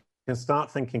SERP, you can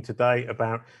start thinking today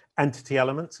about entity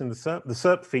elements in the SERP. The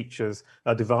SERP features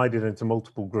are divided into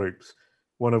multiple groups,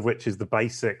 one of which is the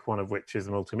basic, one of which is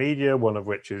multimedia, one of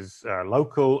which is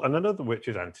local, and another which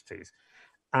is entities.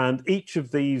 And each of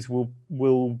these will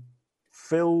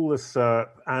fill the SERP,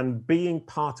 and being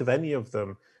part of any of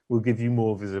them will give you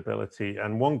more visibility.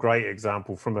 And one great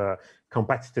example from a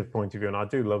competitive point of view, and I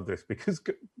do love this because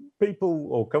people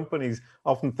or companies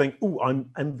often think, oh, I'm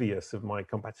envious of my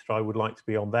competitor. I would like to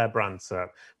be on their brand SERP.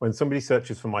 When somebody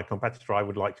searches for my competitor, I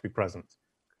would like to be present.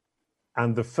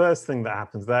 And the first thing that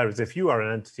happens there is if you are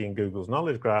an entity in Google's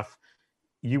knowledge graph,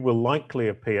 you will likely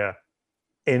appear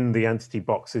in the entity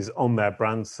boxes on their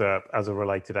brand SERP as a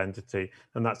related entity.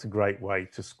 And that's a great way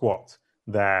to squat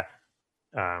their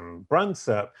brand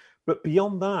SERP. But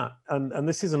beyond that, and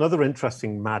this is another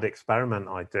interesting mad experiment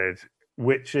I did,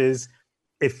 which is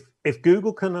if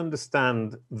Google can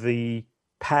understand the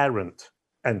parent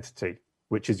entity,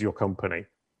 which is your company,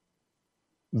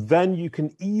 then you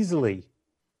can easily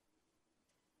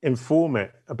inform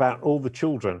it about all the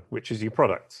children, which is your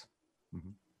products.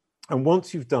 Mm-hmm. And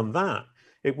once you've done that,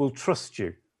 it will trust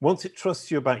you. Once it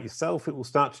trusts you about yourself, it will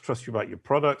start to trust you about your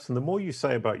products. And the more you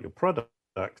say about your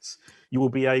products, you will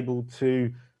be able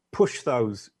to push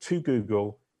those to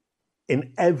Google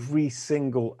in every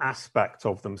single aspect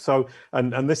of them. So,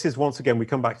 and this is, once again, we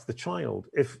come back to the child.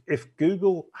 If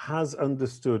Google has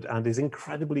understood and is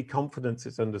incredibly confident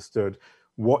it's understood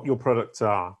what your products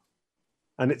are,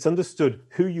 and it's understood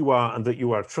who you are and that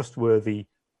you are a trustworthy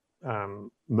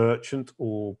merchant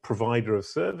or provider of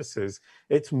services,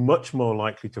 it's much more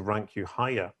likely to rank you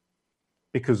higher.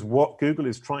 Because what Google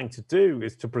is trying to do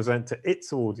is to present to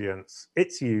its audience,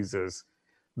 its users,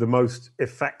 the most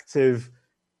effective,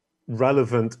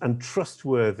 relevant, and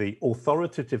trustworthy,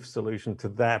 authoritative solution to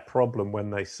their problem when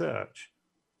they search.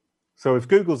 So if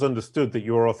Google's understood that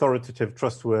you're authoritative,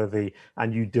 trustworthy,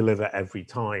 and you deliver every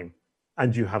time,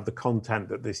 and you have the content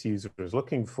that this user is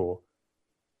looking for,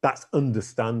 that's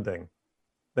understanding,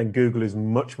 then Google is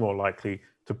much more likely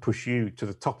to push you to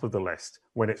the top of the list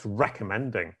when it's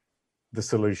recommending the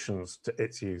solutions to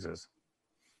its users.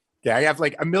 Yeah, I have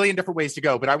like a million different ways to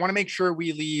go, but I want to make sure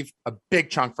we leave a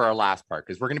big chunk for our last part,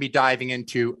 because we're going to be diving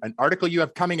into an article you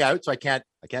have coming out. So I can't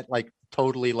like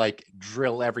totally like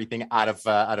drill everything out of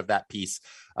that piece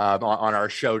on our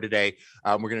show today.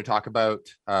 We're going to talk about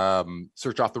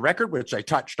Search Off the Record, which I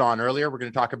touched on earlier. We're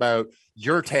going to talk about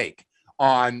your take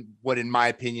on what, in my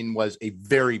opinion, was a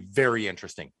very, very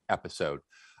interesting episode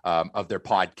of their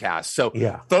podcast. So,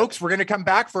 folks, we're going to come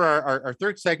back for our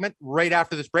third segment right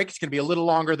after this break. It's going to be a little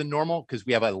longer than normal because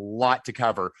we have a lot to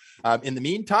cover. In the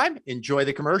meantime, enjoy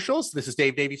the commercials. This is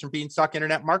Dave Davies from Beanstalk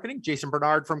Internet Marketing, Jason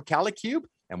Bernard from Calicube,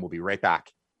 and we'll be right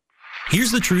back.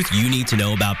 Here's the truth you need to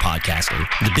know about podcasting.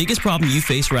 The biggest problem you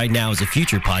face right now as a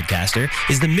future podcaster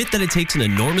is the myth that it takes an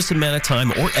enormous amount of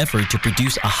time or effort to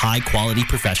produce a high-quality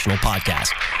professional podcast.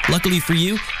 Luckily for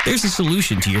you, there's a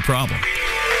solution to your problem.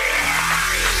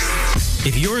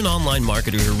 If you're an online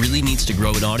marketer who really needs to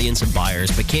grow an audience of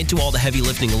buyers but can't do all the heavy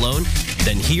lifting alone,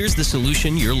 then here's the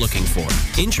solution you're looking for.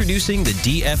 Introducing the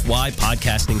DFY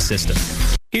Podcasting System.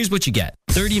 Here's what you get.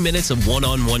 30 minutes of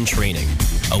one-on-one training,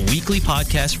 a weekly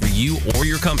podcast for you or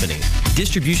your company,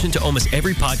 distribution to almost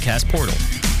every podcast portal,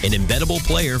 an embeddable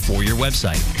player for your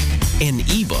website, an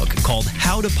ebook called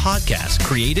How to Podcast,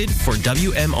 created for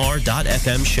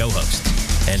WMR.FM show hosts,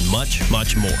 and much,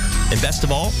 much more. And best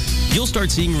of all, you'll start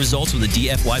seeing results with the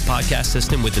DFY podcast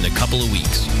system within a couple of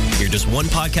weeks. You're just one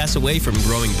podcast away from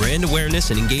growing brand awareness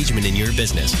and engagement in your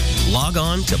business. Log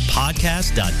on to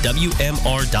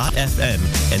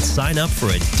podcast.wmr.fm and sign up for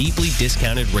a deeply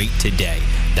discounted rate today.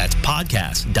 That's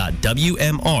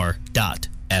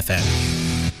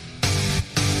podcast.wmr.fm.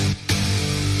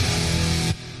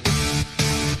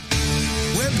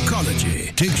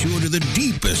 Webcology takes you into the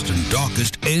deepest and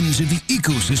darkest ends of the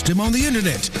ecosystem on the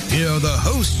internet. Here are the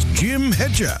hosts, Jim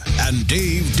Hedger and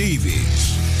Dave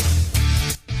Davies.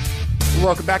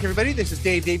 Welcome back, everybody. This is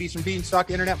Dave Davies from Beanstalk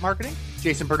Internet Marketing,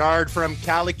 Jason Bernard from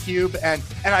Calicube, and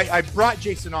I brought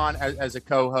Jason on as a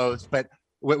co-host, but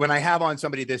when I have on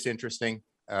somebody this interesting,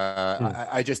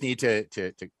 I just need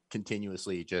to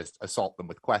continuously just assault them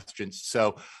with questions.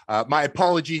 So my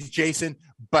apologies, Jason,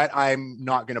 but I'm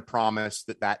not going to promise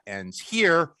that ends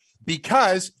here,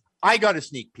 because I got a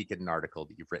sneak peek at an article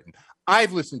that you've written.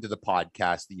 I've listened to the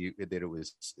podcast that it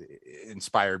was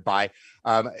inspired by.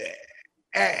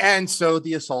 And so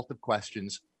the assault of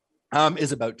questions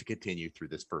is about to continue through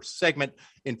this first segment.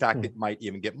 In fact, it might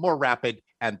even get more rapid.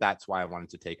 And that's why I wanted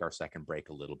to take our second break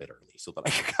a little bit early, so that I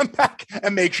could come back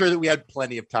and make sure that we had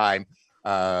plenty of time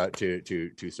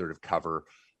to sort of cover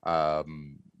the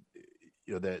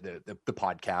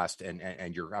podcast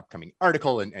and your upcoming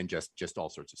article and just all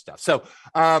sorts of stuff. So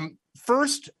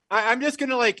first, I'm just going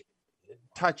to like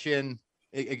touch in,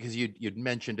 because you'd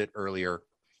mentioned it earlier.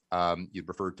 You'd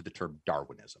referred to the term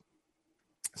Darwinism.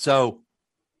 So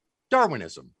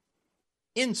Darwinism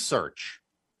in search.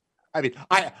 I mean,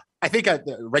 I think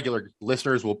regular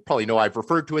listeners will probably know I've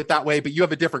referred to it that way, but you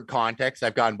have a different context.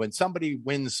 I've gone, when somebody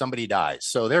wins, somebody dies.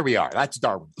 So there we are. That's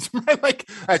Darwinism. Like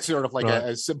that's sort of like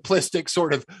a simplistic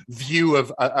sort of view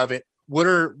of it. What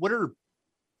are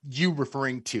you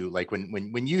referring to? Like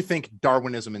when you think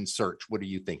Darwinism in search, what are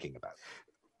you thinking about?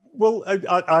 Well,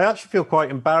 I actually feel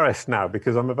quite embarrassed now,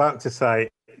 because I'm about to say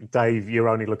Dave, you're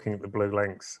only looking at the blue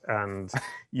links and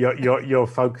you're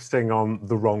focusing on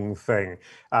the wrong thing.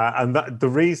 And the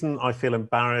reason I feel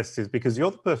embarrassed is because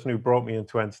you're the person who brought me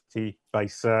into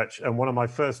entity-based search. And one of my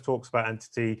first talks about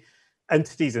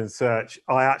entities in search,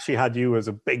 I actually had you as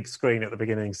a big screen at the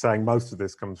beginning saying most of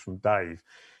this comes from Dave.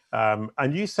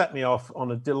 And you set me off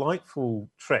on a delightful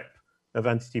trip of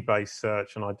entity-based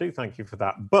search, and I do thank you for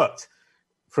that. But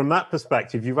from that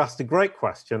perspective, you've asked a great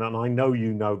question, and I know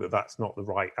you know that that's not the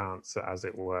right answer, as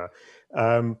it were.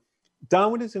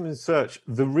 Darwinism in search,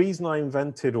 the reason I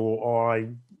invented or I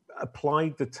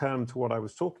applied the term to what I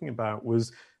was talking about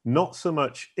was not so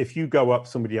much if you go up,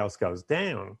 somebody else goes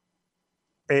down.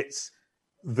 It's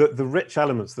the rich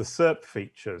elements, the SERP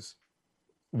features,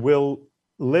 will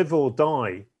live or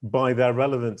die by their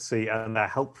relevancy and their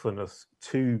helpfulness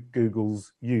to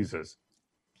Google's users.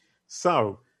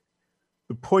 So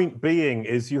the point being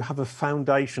is you have a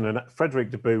foundation, and Frederick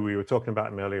Deboo, we were talking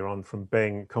about him earlier on from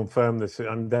Bing, confirmed this,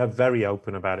 and they're very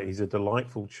open about it. He's a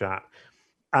delightful chap.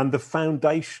 And the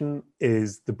foundation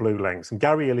is the blue links. And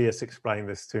Gary Ilias explained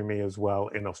this to me as well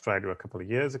in Australia a couple of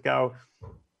years ago.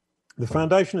 The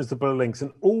foundation is the blue links,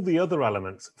 and all the other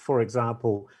elements, for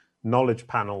example, knowledge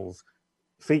panels,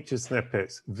 feature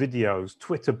snippets, videos,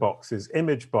 Twitter boxes,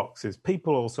 image boxes,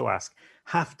 people also ask,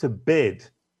 have to bid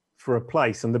for a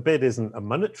place. And the bid isn't a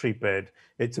monetary bid,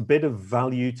 it's a bid of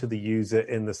value to the user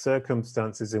in the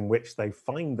circumstances in which they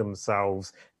find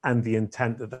themselves and the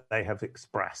intent that they have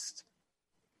expressed.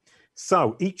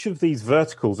 So each of these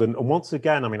verticals, and once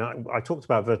again, I mean, I talked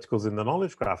about verticals in the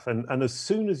knowledge graph, and as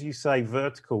soon as you say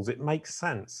verticals, it makes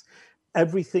sense.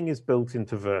 Everything is built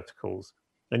into verticals.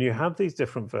 And you have these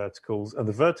different verticals, and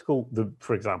the vertical,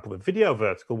 for example, the video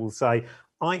vertical will say,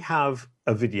 I have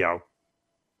a video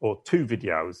or two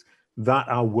videos that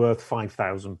are worth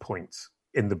 5,000 points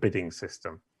in the bidding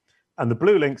system. And the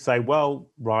blue links say, well,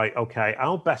 right, okay,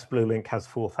 our best blue link has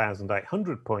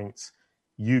 4,800 points,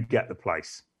 you get the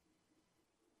place.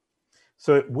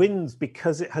 So it wins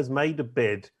because it has made a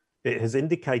bid, it has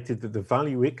indicated that the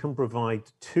value it can provide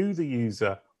to the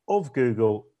user of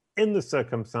Google in the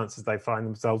circumstances they find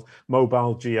themselves,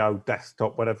 mobile, geo,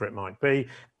 desktop, whatever it might be,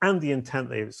 and the intent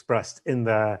they expressed in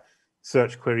their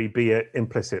search query, be it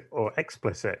implicit or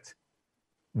explicit,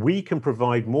 we can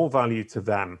provide more value to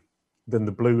them than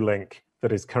the blue link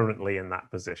that is currently in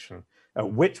that position,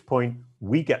 at which point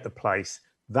we get the place.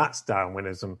 That's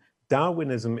Darwinism.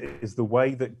 Darwinism is the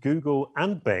way that Google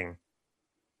and Bing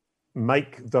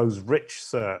make those rich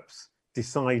SERPs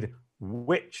decide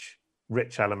which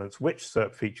rich elements, which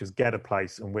SERP features get a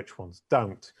place and which ones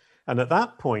don't. And at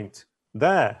that point,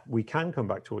 there we can come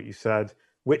back to what you said,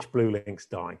 which blue links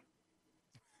die.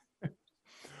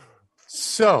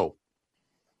 So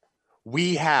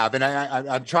we have, and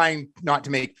I'm trying not to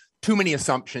make too many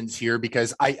assumptions here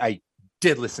because I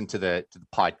did listen to the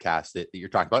podcast that you're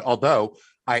talking about, although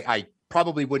I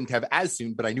probably wouldn't have as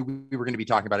soon, but I knew we were going to be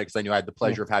talking about it because I knew I had the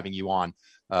pleasure of having you on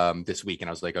this week. And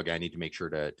I was like, okay, I need to make sure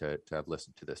to have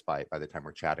listened to this by the time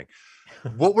we're chatting.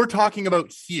 What we're talking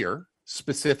about here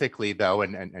specifically, though,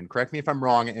 and correct me if I'm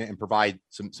wrong and provide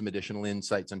some additional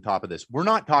insights on top of this. We're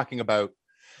not talking about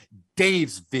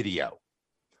Dave's video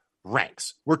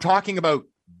ranks. We're talking about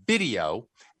video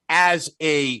as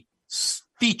a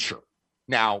feature.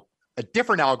 Now, a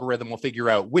different algorithm will figure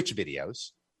out which videos,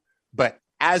 but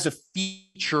as a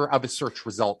feature of a search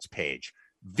results page,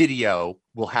 video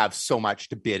will have so much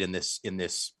to bid in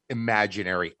this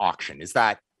imaginary auction. Is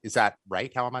that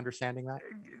right? How I'm understanding that?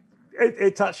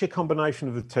 It's actually a combination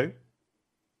of the two.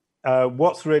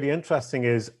 What's really interesting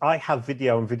is I have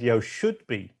video, and video should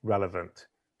be relevant,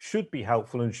 should be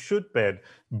helpful, and should bid.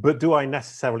 But do I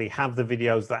necessarily have the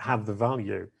videos that have the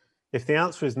value? If the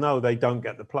answer is no, they don't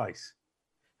get the place.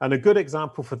 And a good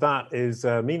example for that is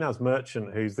Minaz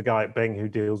Merchant, who's the guy at Bing who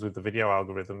deals with the video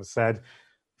algorithms, said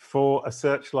for a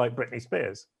search like Britney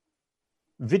Spears,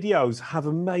 videos have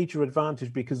a major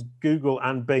advantage because Google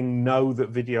and Bing know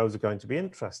that videos are going to be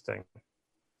interesting.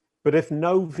 But if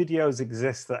no videos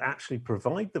exist that actually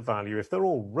provide the value, if they're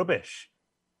all rubbish,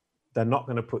 they're not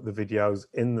going to put the videos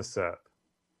in the SERP.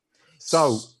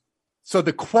 So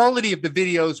the quality of the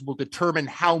videos will determine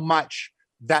how much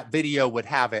that video would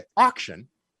have at auction.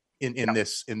 In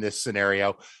this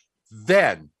scenario,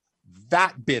 then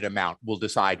that bid amount will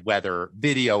decide whether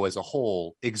video as a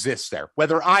whole exists there,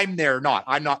 whether I'm there or not.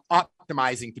 I'm not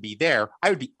optimizing to be there. I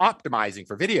would be optimizing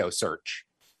for video search,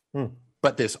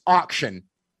 but this auction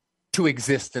to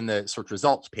exist in the search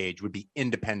results page would be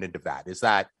independent of that. Is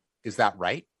that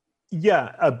right?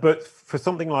 Yeah, but for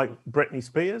something like Britney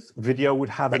Spears, video would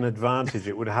have an advantage.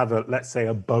 It would have let's say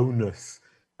a bonus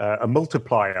a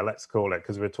multiplier, let's call it,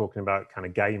 because we're talking about kind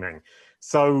of gaming.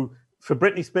 So for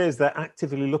Britney Spears, they're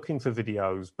actively looking for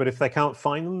videos, but if they can't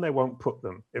find them, they won't put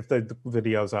them if the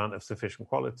videos aren't of sufficient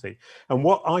quality. And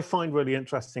what I find really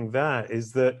interesting there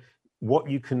is that what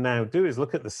you can now do is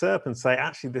look at the SERP and say,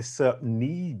 actually, this SERP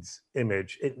needs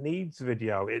image, it needs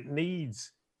video, it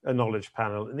needs a knowledge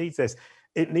panel, it needs this,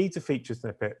 it needs a feature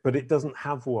snippet, but it doesn't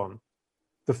have one.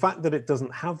 The fact that it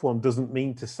doesn't have one doesn't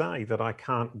mean to say that I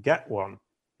can't get one.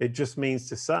 It just means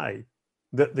to say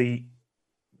that the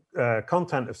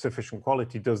content of sufficient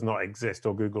quality does not exist,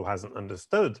 or Google hasn't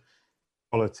understood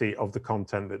quality of the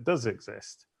content that does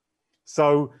exist.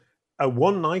 So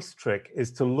one nice trick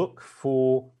is to look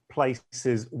for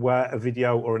places where a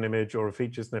video or an image or a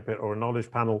feature snippet or a knowledge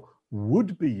panel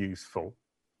would be useful,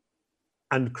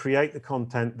 and create the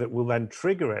content that will then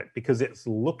trigger it because it's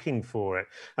looking for it.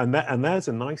 And there's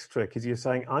a nice trick, is you're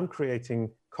saying, I'm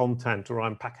creating content, or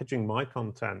I'm packaging my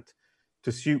content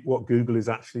to suit what Google is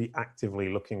actually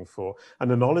actively looking for. And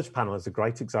the knowledge panel is a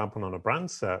great example on a brand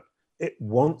SERP. It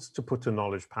wants to put a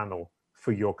knowledge panel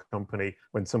for your company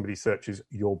when somebody searches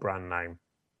your brand name.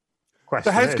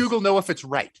 So how does Google know if it's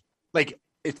right? Like,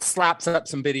 it slaps up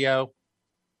some video.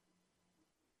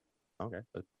 Okay.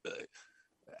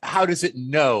 How does it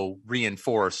know,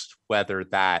 reinforced, whether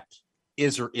that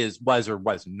was or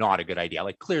was not a good idea?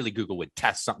 Like, clearly Google would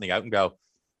test something out and go,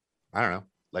 I don't know,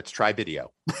 let's try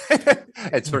video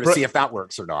and sort of see if that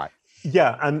works or not.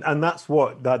 Yeah, and that's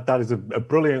what that is a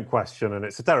brilliant question, and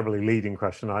it's a terribly leading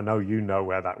question. I know you know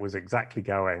where that was exactly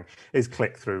going. Is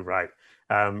click-through right?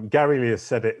 Gary Lee has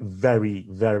said it very,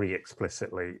 very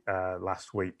explicitly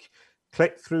last week.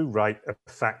 Click-through right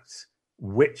affects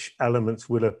which elements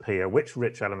will appear, which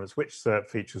rich elements, which SERP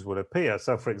features will appear.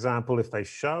 So, for example, if they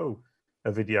show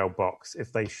a video box,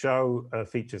 if they show a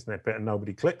feature snippet and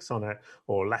nobody clicks on it,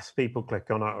 or less people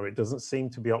click on it, or it doesn't seem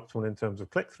to be optimal in terms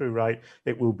of click-through rate,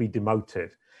 it will be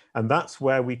demoted. And that's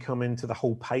where we come into the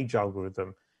whole page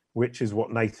algorithm, which is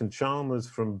what Nathan Chalmers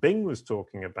from Bing was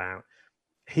talking about.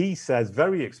 He says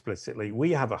very explicitly, we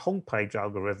have a whole page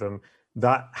algorithm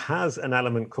that has an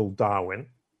element called Darwin.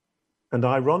 And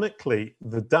ironically,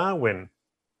 the Darwin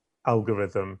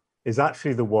algorithm is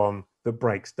actually the one that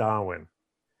breaks Darwin.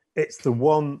 It's the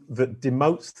one that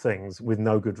demotes things with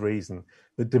no good reason,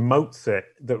 that demotes it,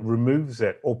 that removes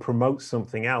it, or promotes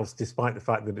something else, despite the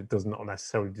fact that it does not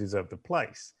necessarily deserve the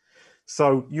place.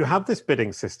 So you have this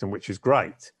bidding system, which is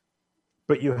great,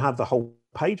 but you have the whole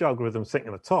page algorithm sitting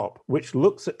at the top, which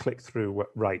looks at click-through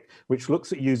rate, which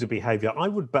looks at user behavior. I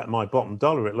would bet my bottom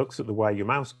dollar it looks at the way your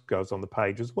mouse goes on the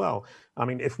page as well. I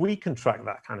mean, if we can track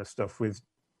that kind of stuff with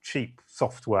cheap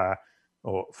software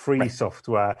or free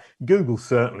software, Google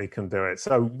certainly can do it.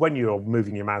 So when you're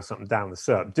moving your mouse up and down the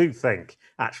SERP, do think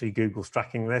actually Google's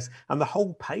tracking this, and the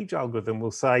whole page algorithm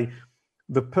will say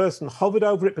the person hovered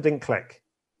over it but didn't click.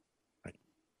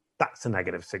 That's a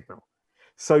negative signal.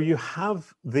 So you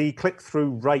have the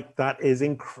click-through rate that is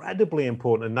incredibly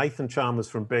important. And Nathan Chalmers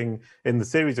from Bing, in the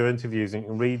series of interviews, and you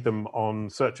can read them on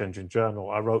Search Engine Journal,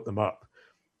 I wrote them up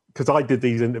because I did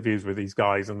these interviews with these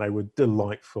guys and they were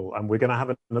delightful. And we're going to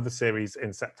have another series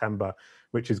in September,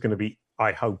 which is going to be,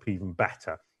 I hope, even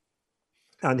better.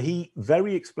 And he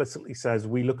very explicitly says,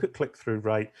 we look at click-through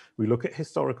rate, we look at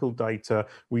historical data,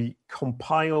 we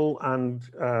compile and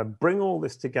bring all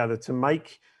this together to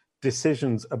make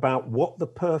decisions about what the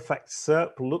perfect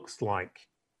SERP looks like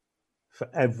for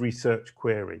every search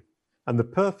query. And the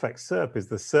perfect SERP is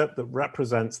the SERP that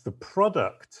represents the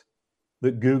product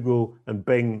that Google and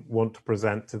Bing want to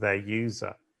present to their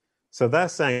user. So they're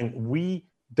saying, we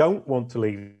don't want to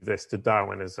leave this to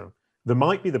Darwinism. There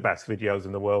might be the best videos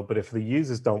in the world, but if the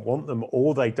users don't want them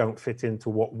or they don't fit into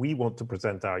what we want to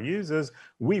present our users,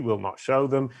 we will not show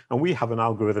them. And we have an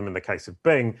algorithm in the case of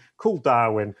Bing called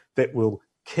Darwin that will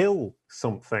kill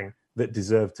something that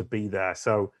deserved to be there.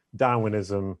 So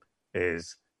Darwinism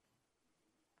is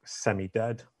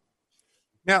semi-dead.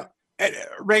 Now,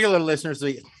 regular listeners,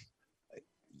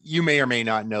 you may or may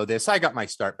not know this. I got my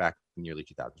start back in the early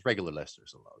 2000s. Regular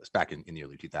listeners will know this, back in the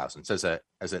early 2000s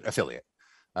as an affiliate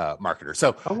marketer.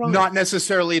 So not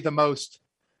necessarily the most,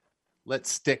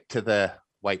 let's stick to the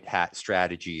white hat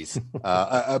strategies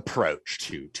approach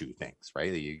to things,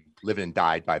 right? You live and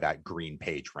died by that green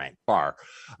page rank bar.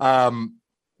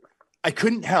 I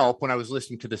couldn't help when I was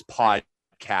listening to this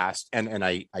podcast, and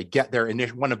I get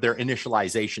one of their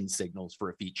initialization signals for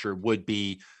a feature would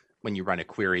be when you run a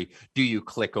query, do you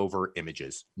click over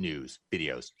images, news,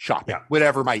 videos, shopping,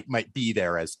 whatever might be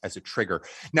there as a trigger.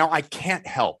 Now, I can't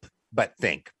help but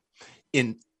think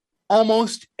in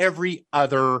almost every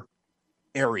other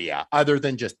area other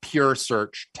than just pure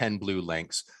search, 10 blue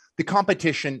links, the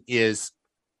competition is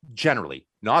generally,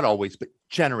 not always, but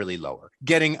generally lower.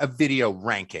 Getting a video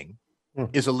ranking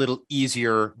is a little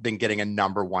easier than getting a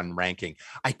number one ranking.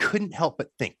 I couldn't help but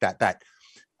think that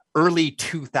early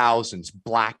 2000s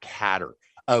black hatter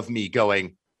of me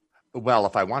going, well,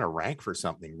 if I want to rank for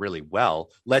something really well,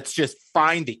 let's just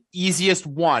find the easiest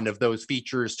one of those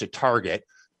features to target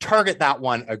that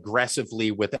one aggressively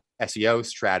with SEO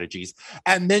strategies,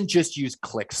 and then just use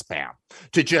click spam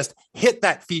to just hit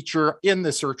that feature in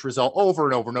the search result over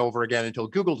and over and over again until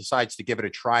Google decides to give it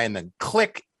a try, and then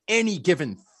click any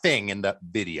given thing in the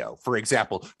video, for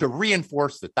example, to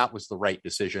reinforce that was the right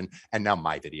decision. And now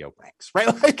my video ranks, right?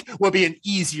 Like, will be an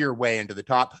easier way into the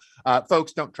top.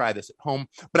 Folks, don't try this at home,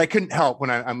 but I couldn't help when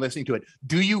I'm listening to it.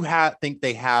 Do you think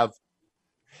they have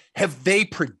they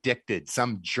predicted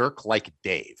some jerk like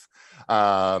Dave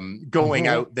going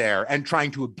out there and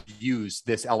trying to abuse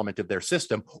this element of their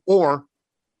system? Or,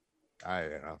 I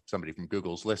don't know, somebody from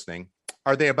Google's listening,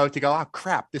 are they about to go, oh,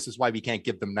 crap, this is why we can't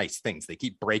give them nice things. They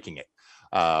keep breaking it.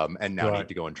 And now need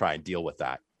to go and try and deal with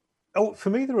that. Oh, for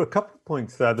me, there are a couple of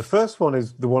points there. The first one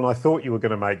is the one I thought you were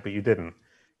going to make, but you didn't,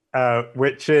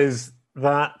 which is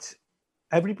that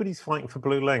everybody's fighting for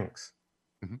blue links.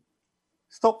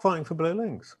 Stop fighting for blue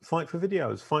links. Fight for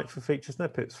videos, fight for feature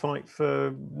snippets, fight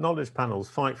for knowledge panels,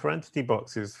 fight for entity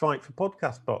boxes, fight for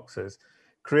podcast boxes.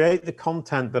 Create the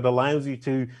content that allows you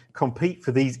to compete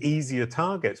for these easier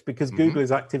targets, because Google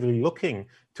is actively looking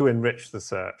to enrich the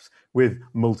SERPs with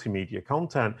multimedia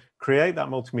content. Create that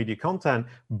multimedia content,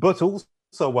 but also,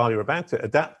 while you're about it,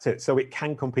 adapt it so it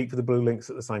can compete for the blue links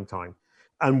at the same time.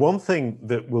 And one thing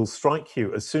that will strike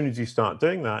you as soon as you start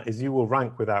doing that is you will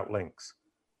rank without links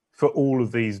for all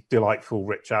of these delightful,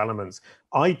 rich elements.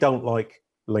 I don't like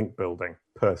link building,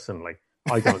 personally.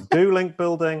 I don't do link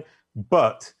building,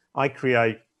 but I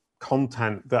create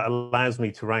content that allows me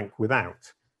to rank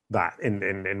without that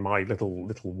in my little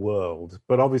world.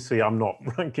 But obviously, I'm not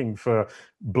ranking for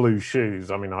blue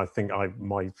shoes. I mean, I think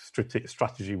my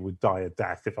strategy would die a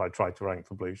death if I tried to rank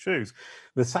for blue shoes.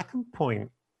 The second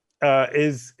point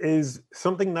is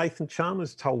something Nathan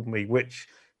Chalmers told me, which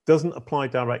doesn't apply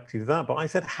directly to that. But I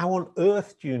said, how on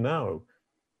earth do you know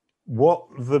what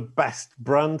the best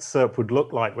brand SERP would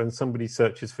look like when somebody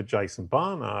searches for Jason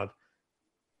Barnard?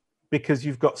 Because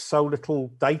you've got so little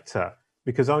data,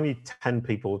 because only 10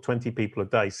 people or 20 people a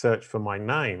day search for my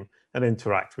name and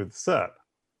interact with the SERP.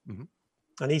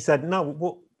 And he said, no,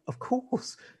 well, of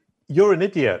course, you're an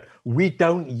idiot. We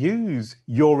don't use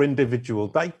your individual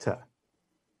data.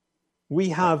 We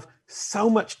have so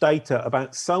much data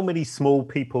about so many small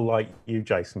people like you,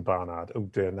 Jason Barnard. Oh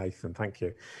dear, Nathan, thank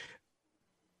you.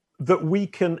 That we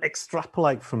can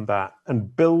extrapolate from that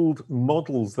and build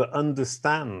models that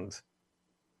understand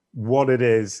what it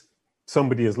is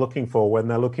somebody is looking for when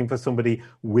they're looking for somebody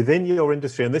within your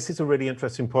industry. And this is a really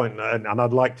interesting point, and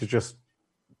I'd like to just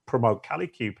promote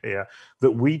Kalicube here,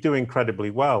 that we do incredibly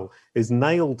well, is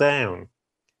nail down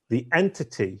the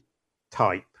entity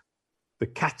type, the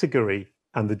category,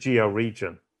 and the geo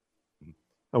region.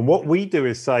 And what we do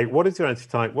is say, what is your entity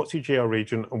type, what's your geo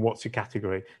region, and what's your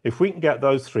category? If we can get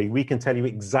those three, we can tell you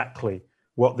exactly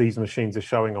what these machines are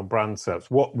showing on brand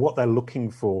SERPs, what they're looking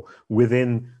for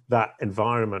within that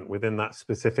environment, within that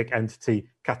specific entity,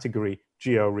 category,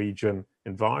 geo region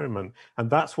environment. And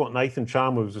that's what Nathan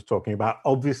Chalmers was talking about,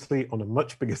 obviously on a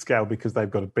much bigger scale, because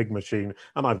they've got a big machine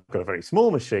and I've got a very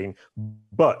small machine.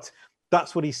 But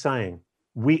that's what he's saying.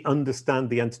 We understand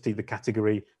the entity, the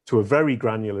category to a very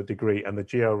granular degree, and the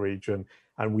geo region,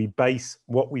 and we base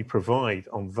what we provide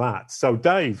on that. So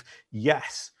Dave,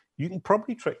 yes, you can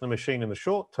probably trick the machine in the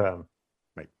short term,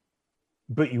 right,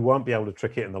 but you won't be able to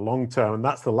trick it in the long term. And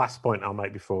that's the last point I'll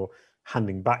make before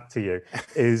handing back to you,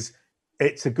 is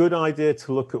it's a good idea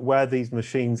to look at where these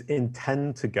machines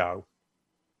intend to go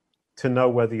to know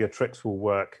whether your tricks will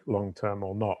work long term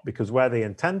or not. Because where they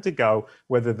intend to go,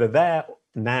 whether they're there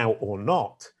now or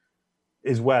not,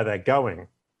 is where they're going.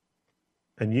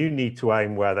 And you need to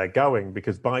aim where they're going,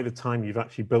 because by the time you've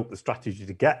actually built the strategy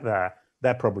to get there,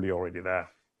 they're probably already there.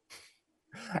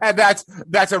 And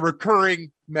that's a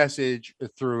recurring message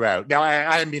throughout. Now,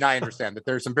 I mean, I understand that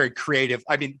there's some very creative,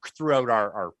 I mean, throughout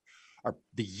our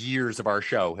the years of our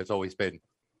show has always been,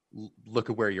 look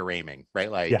at where you're aiming,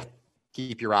 right? Like,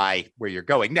 keep your eye where you're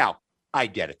going. Now, I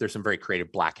get it. There's some very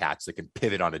creative black hats that can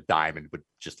pivot on a dime and would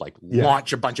just like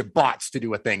launch a bunch of bots to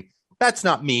do a thing. That's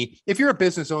not me. If you're a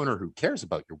business owner who cares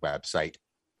about your website,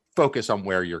 focus on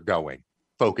where you're going.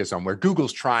 Focus on where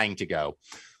Google's trying to go.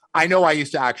 I know I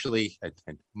used to actually,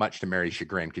 and much to Mary's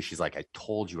chagrin, because she's like, I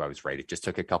told you I was right. It just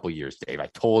took a couple years, Dave. I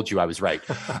told you I was right.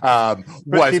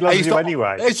 She loves you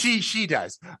anyway. She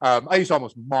does. I used to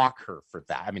almost mock her for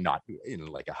that. I mean, not in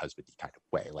like a husbandy kind of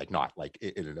way, like not like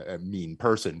in a mean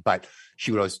person, but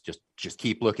she would always just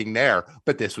keep looking there.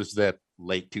 But this was the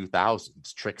late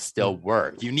 2000s. Tricks still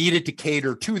work. You needed to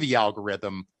cater to the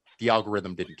algorithm. The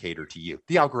algorithm didn't cater to you.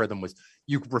 The algorithm was,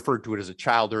 you referred to it as a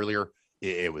child earlier.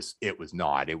 It was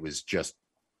not. It was just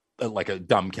like a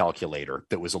dumb calculator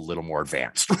that was a little more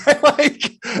advanced. Right?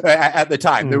 Like at the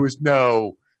time, there was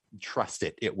no trust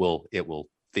it. It will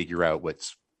figure out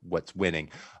what's winning.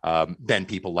 Then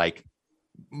people like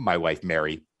my wife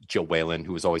Mary, Jill Whalen,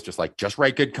 who was always just like, just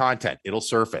write good content, it'll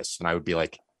surface. And I would be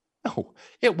like, no,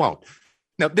 it won't.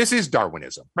 Now, this is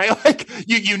Darwinism, right? Like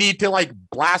you need to like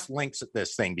blast links at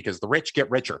this thing because the rich get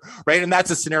richer, right? And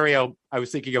that's a scenario I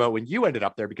was thinking about when you ended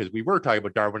up there, because we were talking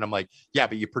about Darwin. I'm like, yeah,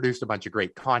 but you produced a bunch of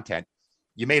great content.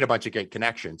 You made a bunch of great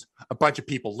connections. A bunch of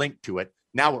people linked to it.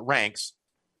 Now it ranks.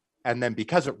 And then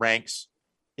because it ranks,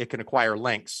 it can acquire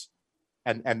links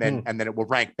and then it will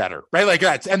rank better, right? Like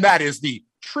that is the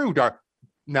true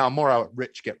Now, more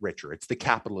rich get richer. It's the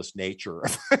capitalist nature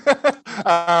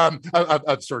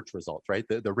of search results, right?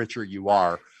 The richer you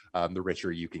are, the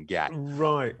richer you can get.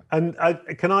 Right. And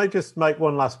can I just make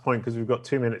one last point, because we've got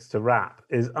 2 minutes to wrap,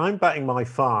 is I'm betting my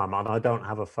farm, and I don't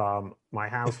have a farm, my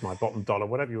house, my bottom dollar,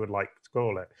 whatever you would like to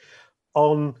call it,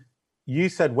 on, you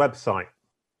said website,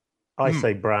 I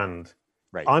say brand.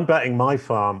 Right. I'm betting my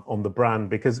farm on the brand,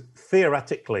 because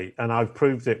theoretically, and I've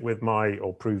proved it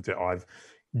I've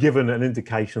given an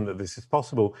indication that this is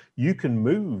possible, you can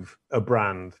move a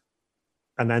brand,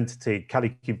 an entity,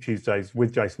 Kalicube Tuesdays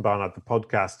with Jason Barnard, the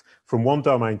podcast, from one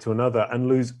domain to another and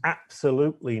lose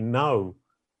absolutely no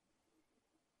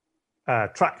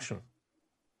traction.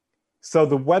 So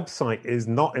the website is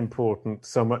not important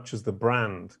so much as the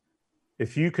brand.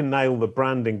 If you can nail the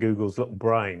brand in Google's little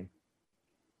brain,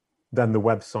 then the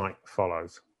website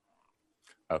follows.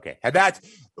 Okay. And that's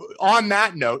on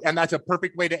that note, and that's a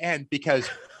perfect way to end, because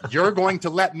you're going to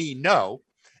let me know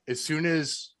as soon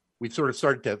as we've sort of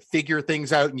started to figure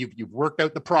things out and you've worked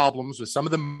out the problems with some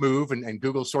of the move and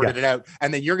Google sorted it out.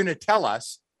 And then you're going to tell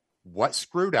us what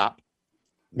screwed up,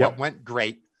 what went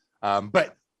great.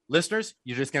 But listeners,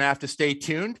 you're just going to have to stay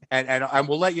tuned and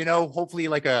we'll let you know, hopefully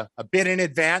like a bit in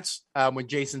advance when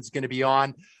Jason's going to be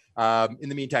on. In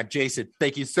the meantime, Jason,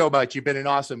 thank you so much. You've been an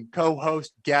awesome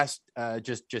co-host, guest,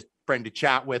 just friend to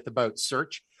chat with about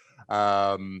search.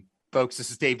 Folks,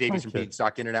 this is Dave Davies from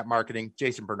Beanstalk Internet Marketing,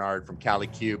 Jason Barnard from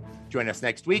Kalicube. Join us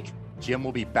next week. Jim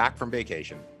will be back from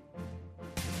vacation.